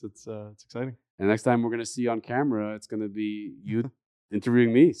scenes. It's exciting. And next time we're going to see you on camera, it's going to be you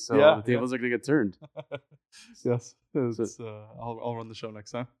interviewing me. So the tables are going to get turned. Yes. I'll run the show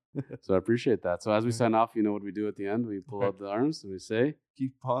next time. So I appreciate that. So as we sign off, you know what we do at the end? We pull out the arms and we say,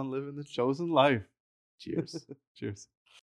 keep on living the chosen life. Cheers. Cheers.